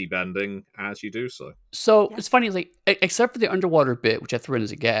reality bending as you do so. So Yeah. it's funny, like except for the underwater bit, which I threw in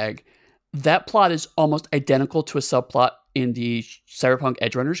as a gag, that plot is almost identical to a subplot in the Cyberpunk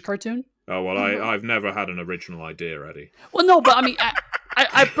Edge Runners cartoon. Oh, well, Mhm. I've never had an original idea, Eddie. Well, no, but I mean,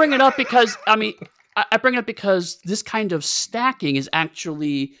 I bring it up because I bring it up because this kind of stacking is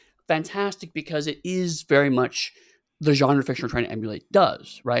actually fantastic because it is very much the genre fiction we're trying to emulate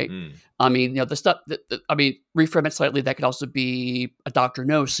does, right? Mm. I mean, the stuff that reframe it slightly. That could also be a Doctor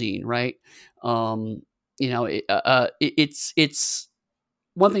No scene, right? It's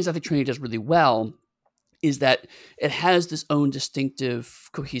one of the things I think Trinity does really well is that it has this own distinctive,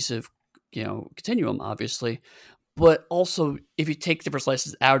 cohesive, continuum, obviously, but also if you take different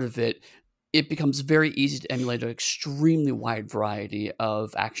slices out of it, it becomes very easy to emulate an extremely wide variety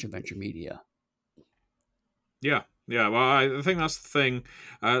of action adventure media. Yeah. Well, I think that's the thing.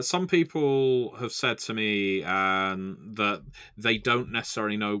 Some people have said to me that they don't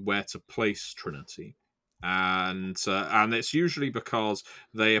necessarily know where to place Trinity, and it's usually because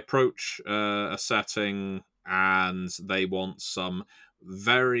they approach a setting and they want some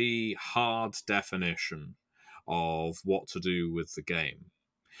very hard definition of what to do with the game.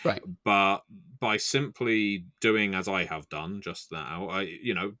 Right. But by simply doing as I have done just now,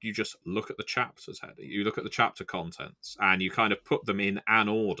 you just look at the chapters, Heady. You look at the chapter contents, and you kind of put them in an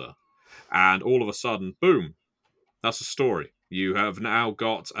order, and all of a sudden, boom, that's a story. You have now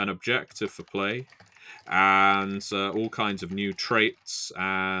got an objective for play, and all kinds of new traits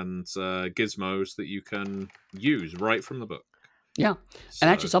and gizmos that you can use right from the book. Yeah. So,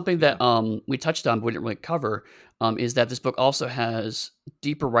 And actually something yeah. that we touched on but we didn't really cover is that this book also has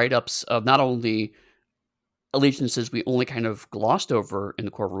deeper write-ups of not only allegiances we only kind of glossed over in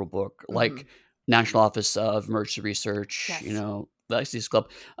the core rule book, like National Office of Emergency Research, Yes. the ICS Club,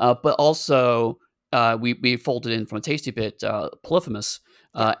 but also we folded in from a tasty bit Polyphemus,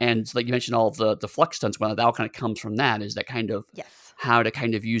 Yeah. and like you mentioned, all of the flux stunts. Well, that all kind of comes from that. Is that kind of Yes. how to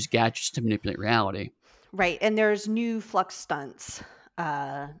kind of use gadgets to manipulate reality? Right. And there's new flux stunts.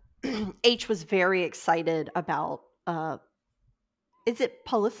 Uh, H was very excited about. Is it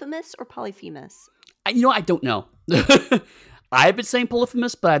Polyphemus or Polyphemus? I don't know. I've been saying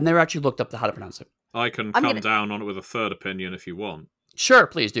Polyphemus, but I've never actually looked up how to pronounce it. I can I'm come gonna. down on it with a third opinion if you want. Sure,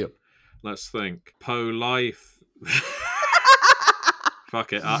 please do. Let's think. Life.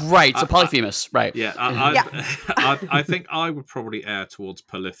 Fuck it. Right, so Polyphemus, right. Yeah, Yeah. I think I would probably err towards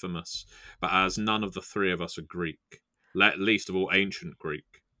Polyphemus, but as none of the three of us are Greek, least of all ancient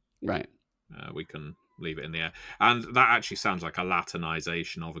Greek, Right. we can leave it in the air. And that actually sounds like a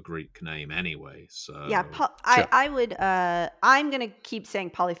Latinization of a Greek name anyway. So Yeah, Sure. I would. I'm gonna keep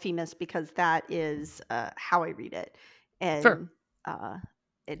saying Polyphemus because that is how I read it, Fair. and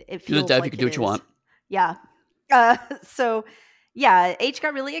it You're the feels dev, you like can it do what you is. want. Yeah. So yeah, H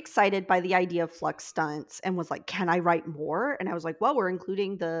got really excited by the idea of flux stunts and was like, "Can I write more?" And I was like, "Well, we're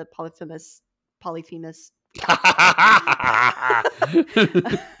including the Polyphemus chapter."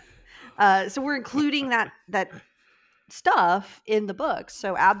 So we're including that stuff in the book,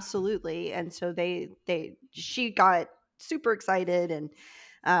 so absolutely. And so she got super excited and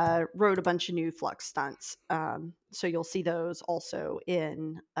wrote a bunch of new flux stunts, so you'll see those also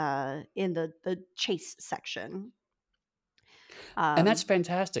in the chase section. And that's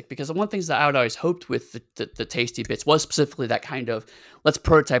fantastic, because one of the things that I would always hoped with the tasty bits was specifically that kind of, let's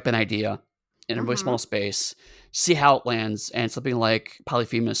prototype an idea in a really Mhm. small space, see how it lands, and something like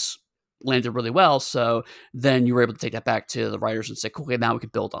Polyphemus landed really well. So then you were able to take that back to the writers and say, cool, okay, now we can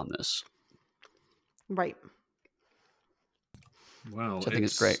build on this, Right. well, which I think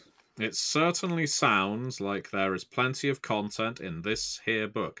is great. it certainly sounds like there is plenty of content in this here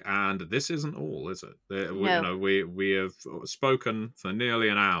book, and this isn't all, is it? No. We have spoken for nearly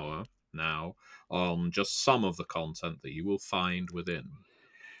an hour now on just some of the content that you will find within.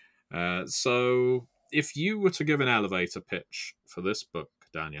 So, if you were to give an elevator pitch for this book,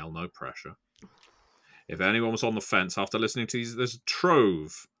 Danielle, no pressure. If anyone was on the fence after listening to this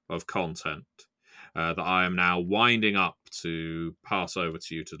trove of content that I am now winding up to pass over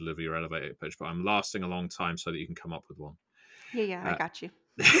to you to deliver your elevator pitch, but I'm lasting a long time so that you can come up with one. Yeah, I got you.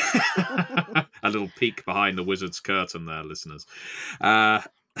 A little peek behind the wizard's curtain there, listeners. Uh,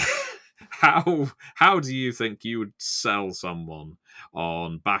 how do you think you would sell someone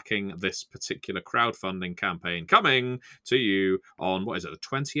on backing this particular crowdfunding campaign coming to you on, what is it, the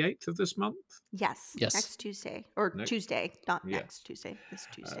 28th of this month? Yes. Yes. Next Tuesday, or Tuesday, not Yeah. next Tuesday. This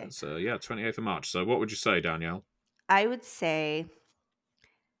Tuesday. So yeah, 28th of March. So what would you say, Danielle? I would say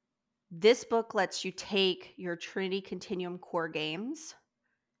this book lets you take your Trinity Continuum core games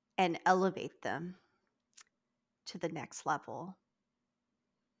and elevate them to the next level.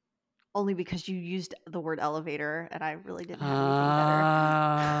 Only because you used the word elevator and I really didn't have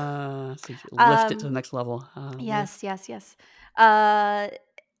anything better. So you lift it to the Um, next level. yes.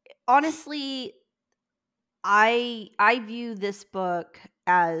 Honestly, I view this book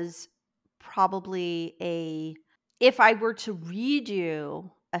as probably if I were to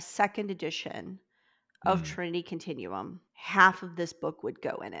redo a second edition of Trinity Continuum, half of this book would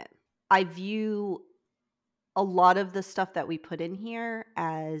go in it. I view a lot of the stuff that we put in here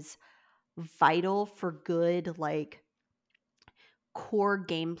as vital for good, like, core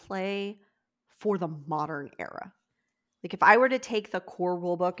gameplay for the modern era. Like, if I were to take the core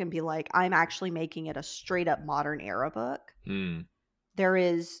rulebook and be like, I'm actually making it a straight up modern era book,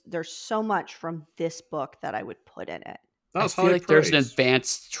 there's so much from this book that I would put in it. I That's feel high like there's an praise.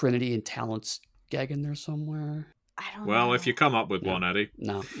 advanced Trinity and Talents gag in there somewhere. I don't Well, know. if you come up with No. one, Eddie.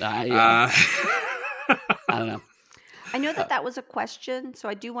 No. Uh, I don't know. I know that was a question, so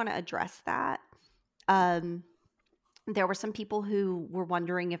I do want to address that. There were some people who were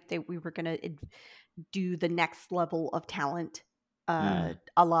wondering if we were going to do the next level of talent, a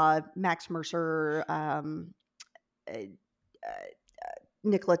la Max Mercer,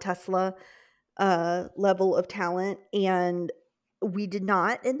 Nikola Tesla level of talent, and we did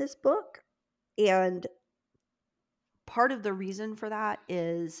not in this book. And part of the reason for that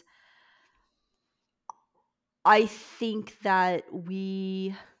is I think that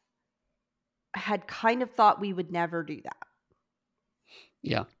we had kind of thought we would never do that.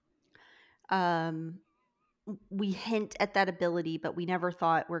 Yeah. We hint at that ability, but we never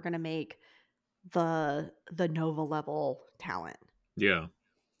thought we're going to make the Nova level talent. yeah.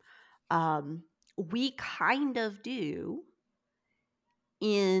 We kind of do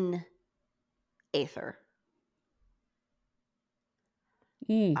in Aether.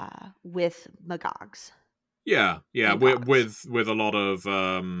 Hmm. with Magogs Yeah, and Gogs. with a lot of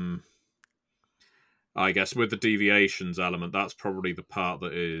I guess with the deviations element, that's probably the part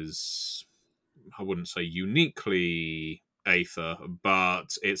that is, I wouldn't say uniquely Aether,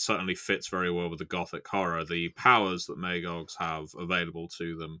 but it certainly fits very well with the Gothic horror. The powers that Magogs have available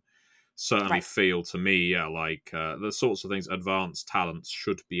to them certainly Right. feel to me, yeah, like the sorts of things advanced talents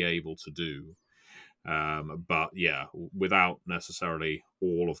should be able to do. But yeah, without necessarily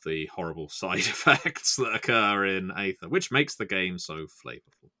all of the horrible side effects that occur in Aether, which makes the game so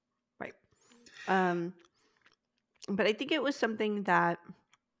flavorful. Right. Um, but I think it was something that,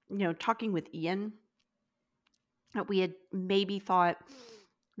 talking with Ian, that we had maybe thought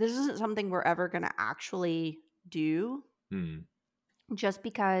this isn't something we're ever going to actually do, Hmm. just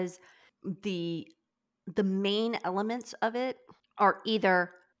because the the main elements of it are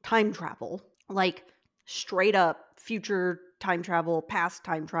either time travel, like straight up future time travel, past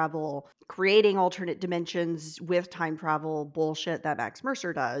time travel, creating alternate dimensions with time travel bullshit that Max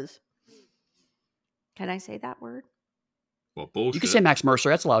Mercer does. Can I say that word? Well, You could say bullshit. Max Mercer.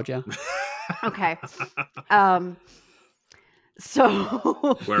 That's allowed, yeah. Okay. Um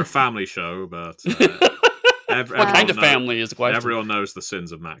so We're a family show, but What kind everyone of knows. family is the question? Everyone knows the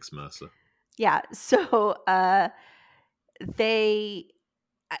sins of Max Mercer. yeah, so they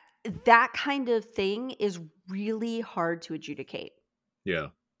that kind of thing is really hard to adjudicate. Yeah.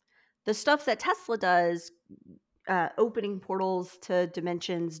 The stuff that Tesla does, opening portals to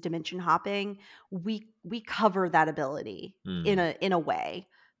dimensions, dimension hopping, we cover that ability in Hmm. a way,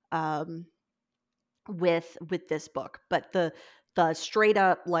 um, with this book. But the straight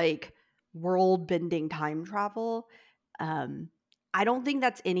up like world bending time travel, um, I don't think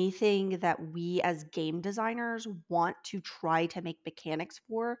that's anything that we as game designers want to try to make mechanics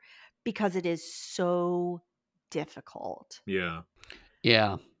for, because it is so difficult. Yeah.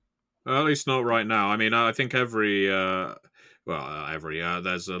 Yeah. At least not right now. I mean, I think there's a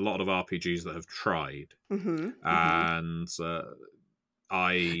lot of RPGs that have tried, Mm-hmm. Mm-hmm. and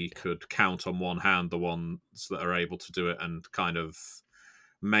I could count on one hand the ones that are able to do it and kind of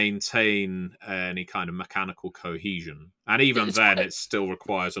maintain any kind of mechanical cohesion. And even It's then, quite, it still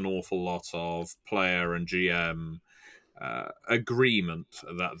requires an awful lot of player and GM agreement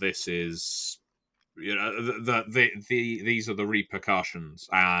that this is, these are the repercussions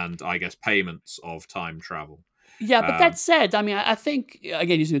and I guess payments of time travel. yeah, but that Um, said, I mean, I think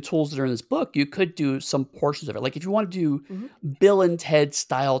again using the tools that are in this book, you could do some portions of it. Like if you want to do Mm-hmm. Bill and Ted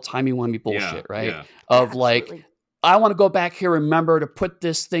style timey wimey yeah, bullshit, right? yeah. Yeah, Of like, absolutely. I want to go back here, remember to put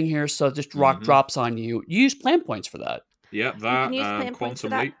this thing here, so this rock Hmm. drops on you. You use plan points for that. Yeah, You can that use plan points for Quantum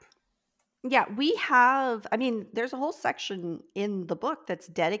that. Leap. Yeah, we have, I mean, there's a whole section in the book that's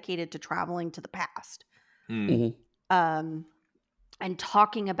dedicated to traveling to the past. Hmm. Hmm. Um, and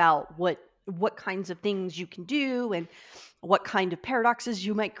talking about what kinds of things you can do and what kind of paradoxes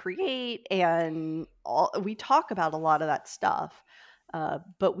you might create, and we talk about a lot of that stuff,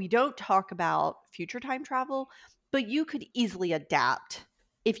 but we don't talk about future time travel. But you could easily adapt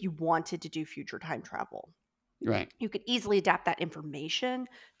if you wanted to do future time travel. Right. You could easily adapt that information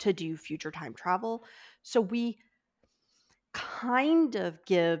to do future time travel. So we kind of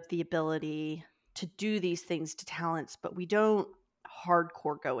give the ability to do these things to talents, but we don't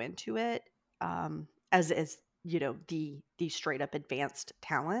hardcore go into it, as the straight up advanced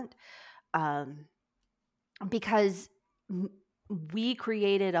talent, um, because m- we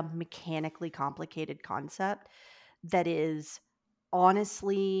created a mechanically complicated concept that is,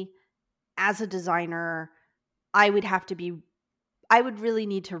 honestly, as a designer, I would have to be I would really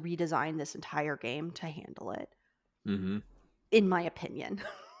need to redesign this entire game to handle it, Hmm. in my opinion.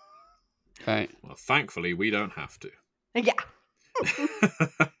 Right. Well, thankfully, we don't have to. Yeah.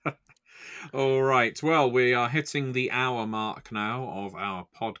 All right. Well, we are hitting the hour mark now of our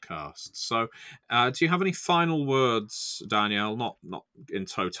podcast. So, do you have any final words, Danielle? Not in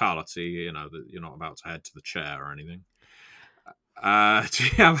totality. You know that you're not about to head to the chair or anything. Do you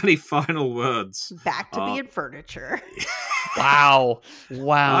have any final words? Back to Uh, being furniture. Wow.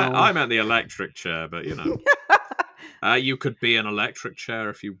 Wow. I meant the electric chair, but you could be an electric chair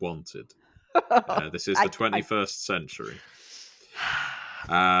if you wanted. This is the I 21st century.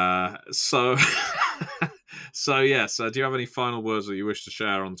 So, so yes. Do you have any final words that you wish to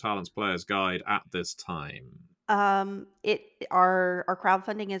share on Talents Player's Guide at this time? it our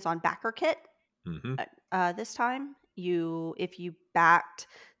crowdfunding is on BackerKit. Hmm. This time, if you backed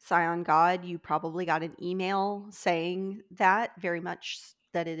Scion God, you probably got an email saying that, very much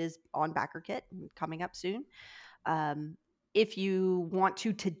that it is on BackerKit and coming up soon. Um, if you want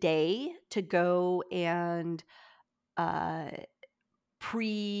to today to go and uh,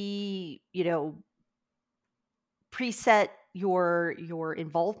 preset your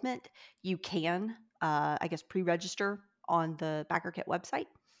involvement, you can, I guess, pre-register on the BackerKit website.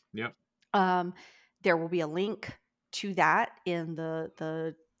 Yep. There will be a link to that in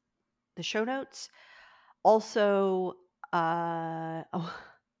the show notes. Also, I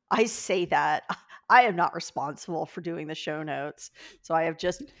say that I am not responsible for doing the show notes, so I have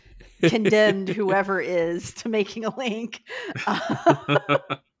just condemned whoever is to making a link.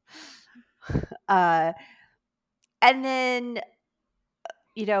 And then,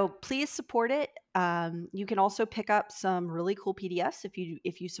 please support it. You can also pick up some really cool PDFs if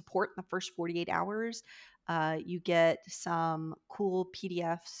you support the first 48 hours. You get some cool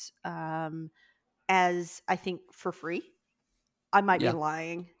PDFs as I think for free. I might be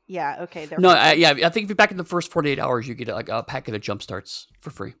lying. Yeah. Okay. They're No, for I free. think if you're back in the first 48 hours, you get like a packet of jump starts for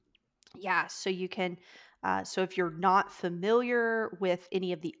free. Yeah. So you can. So if you're not familiar with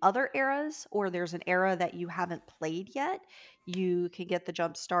any of the other eras, or there's an era that you haven't played yet, you can get the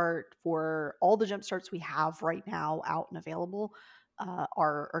jump start for all the jump starts we have right now out and available.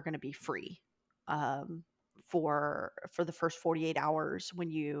 Are going to be free for the first 48 hours when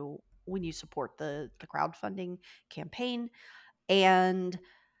you support the crowdfunding campaign. And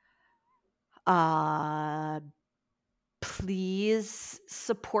please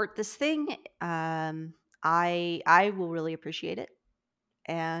support this thing. I will really appreciate it.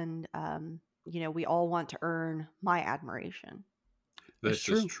 And we all want to earn my admiration. This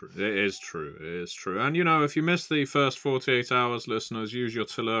is true. It is true. It is true. And if you miss the first 48 hours, listeners, use your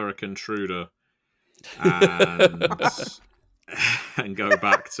Telluric intruder and and go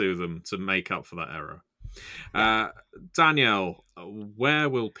back to them to make up for that error. Danielle, where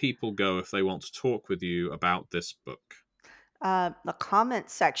will people go if they want to talk with you about this book? The comment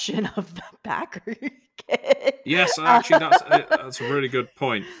section of the backer. Yes, actually, that's a really good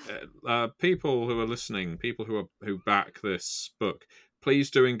point. People who are listening, people who back this book,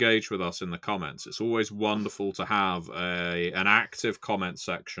 please do engage with us in the comments. It's always wonderful to have an active comment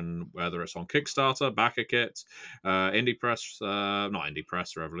section, whether it's on Kickstarter, BackerKit, Indie Press, not Indie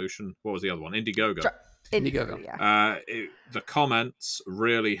Press Revolution. What was the other one? Indiegogo. Indiegogo, yeah. The comments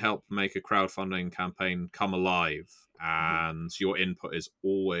really help make a crowdfunding campaign come alive, and your input is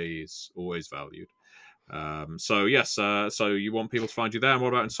always valued. So yes, so you want people to find you there, and what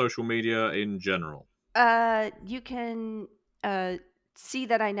about in social media in general? You can see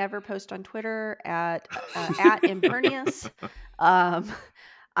that I never post on Twitter at Impernius. I'm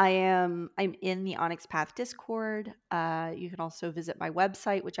in the Onyx Path Discord. You can also visit my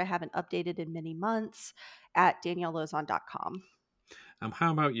website, which I haven't updated in many months, at daniellelozon.com.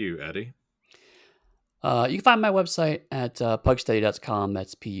 How about you, Eddie? You can find my website at pugsteady.com.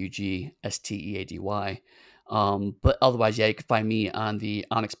 That's PUGSTEADY. But otherwise, you can find me on the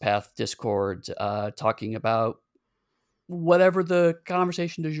Onyx Path Discord talking about whatever the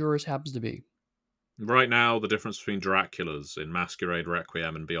conversation du jour happens to be. Right now, the difference between Draculas in Masquerade,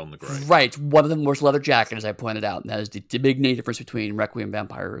 Requiem, and Beyond the Grave. Right. One of them wears leather jacket, as I pointed out. And that is the big name difference between Requiem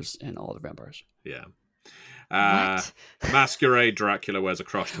vampires and all other vampires. Yeah. What? Masquerade Dracula wears a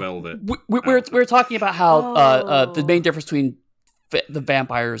crushed velvet. We're talking about how the main difference between the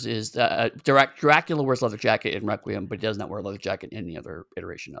vampires is Dracula wears leather jacket in Requiem, but he does not wear leather jacket in any other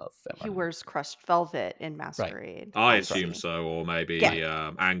iteration of vampire. He wears crushed velvet in Masquerade. Right. I assume so, or maybe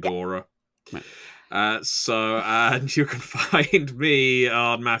Angora. Right. And you can find me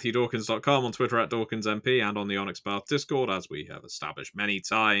on MatthewDawkins.com, on Twitter at DawkinsMP, and on the Onyx Path Discord, as we have established many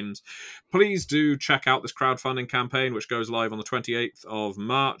times. Please do check out this crowdfunding campaign, which goes live on the 28th of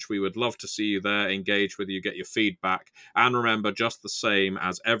March. We would love to see you there, engage with you, get your feedback. And remember, just the same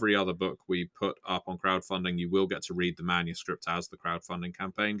as every other book we put up on crowdfunding, you will get to read the manuscript as the crowdfunding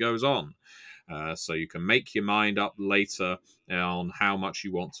campaign goes on. So you can make your mind up later on how much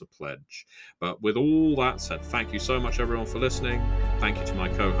you want to pledge. But with all that said, thank you so much, everyone, for listening. Thank you to my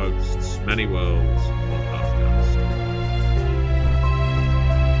co-hosts, Many Worlds, One Path Down.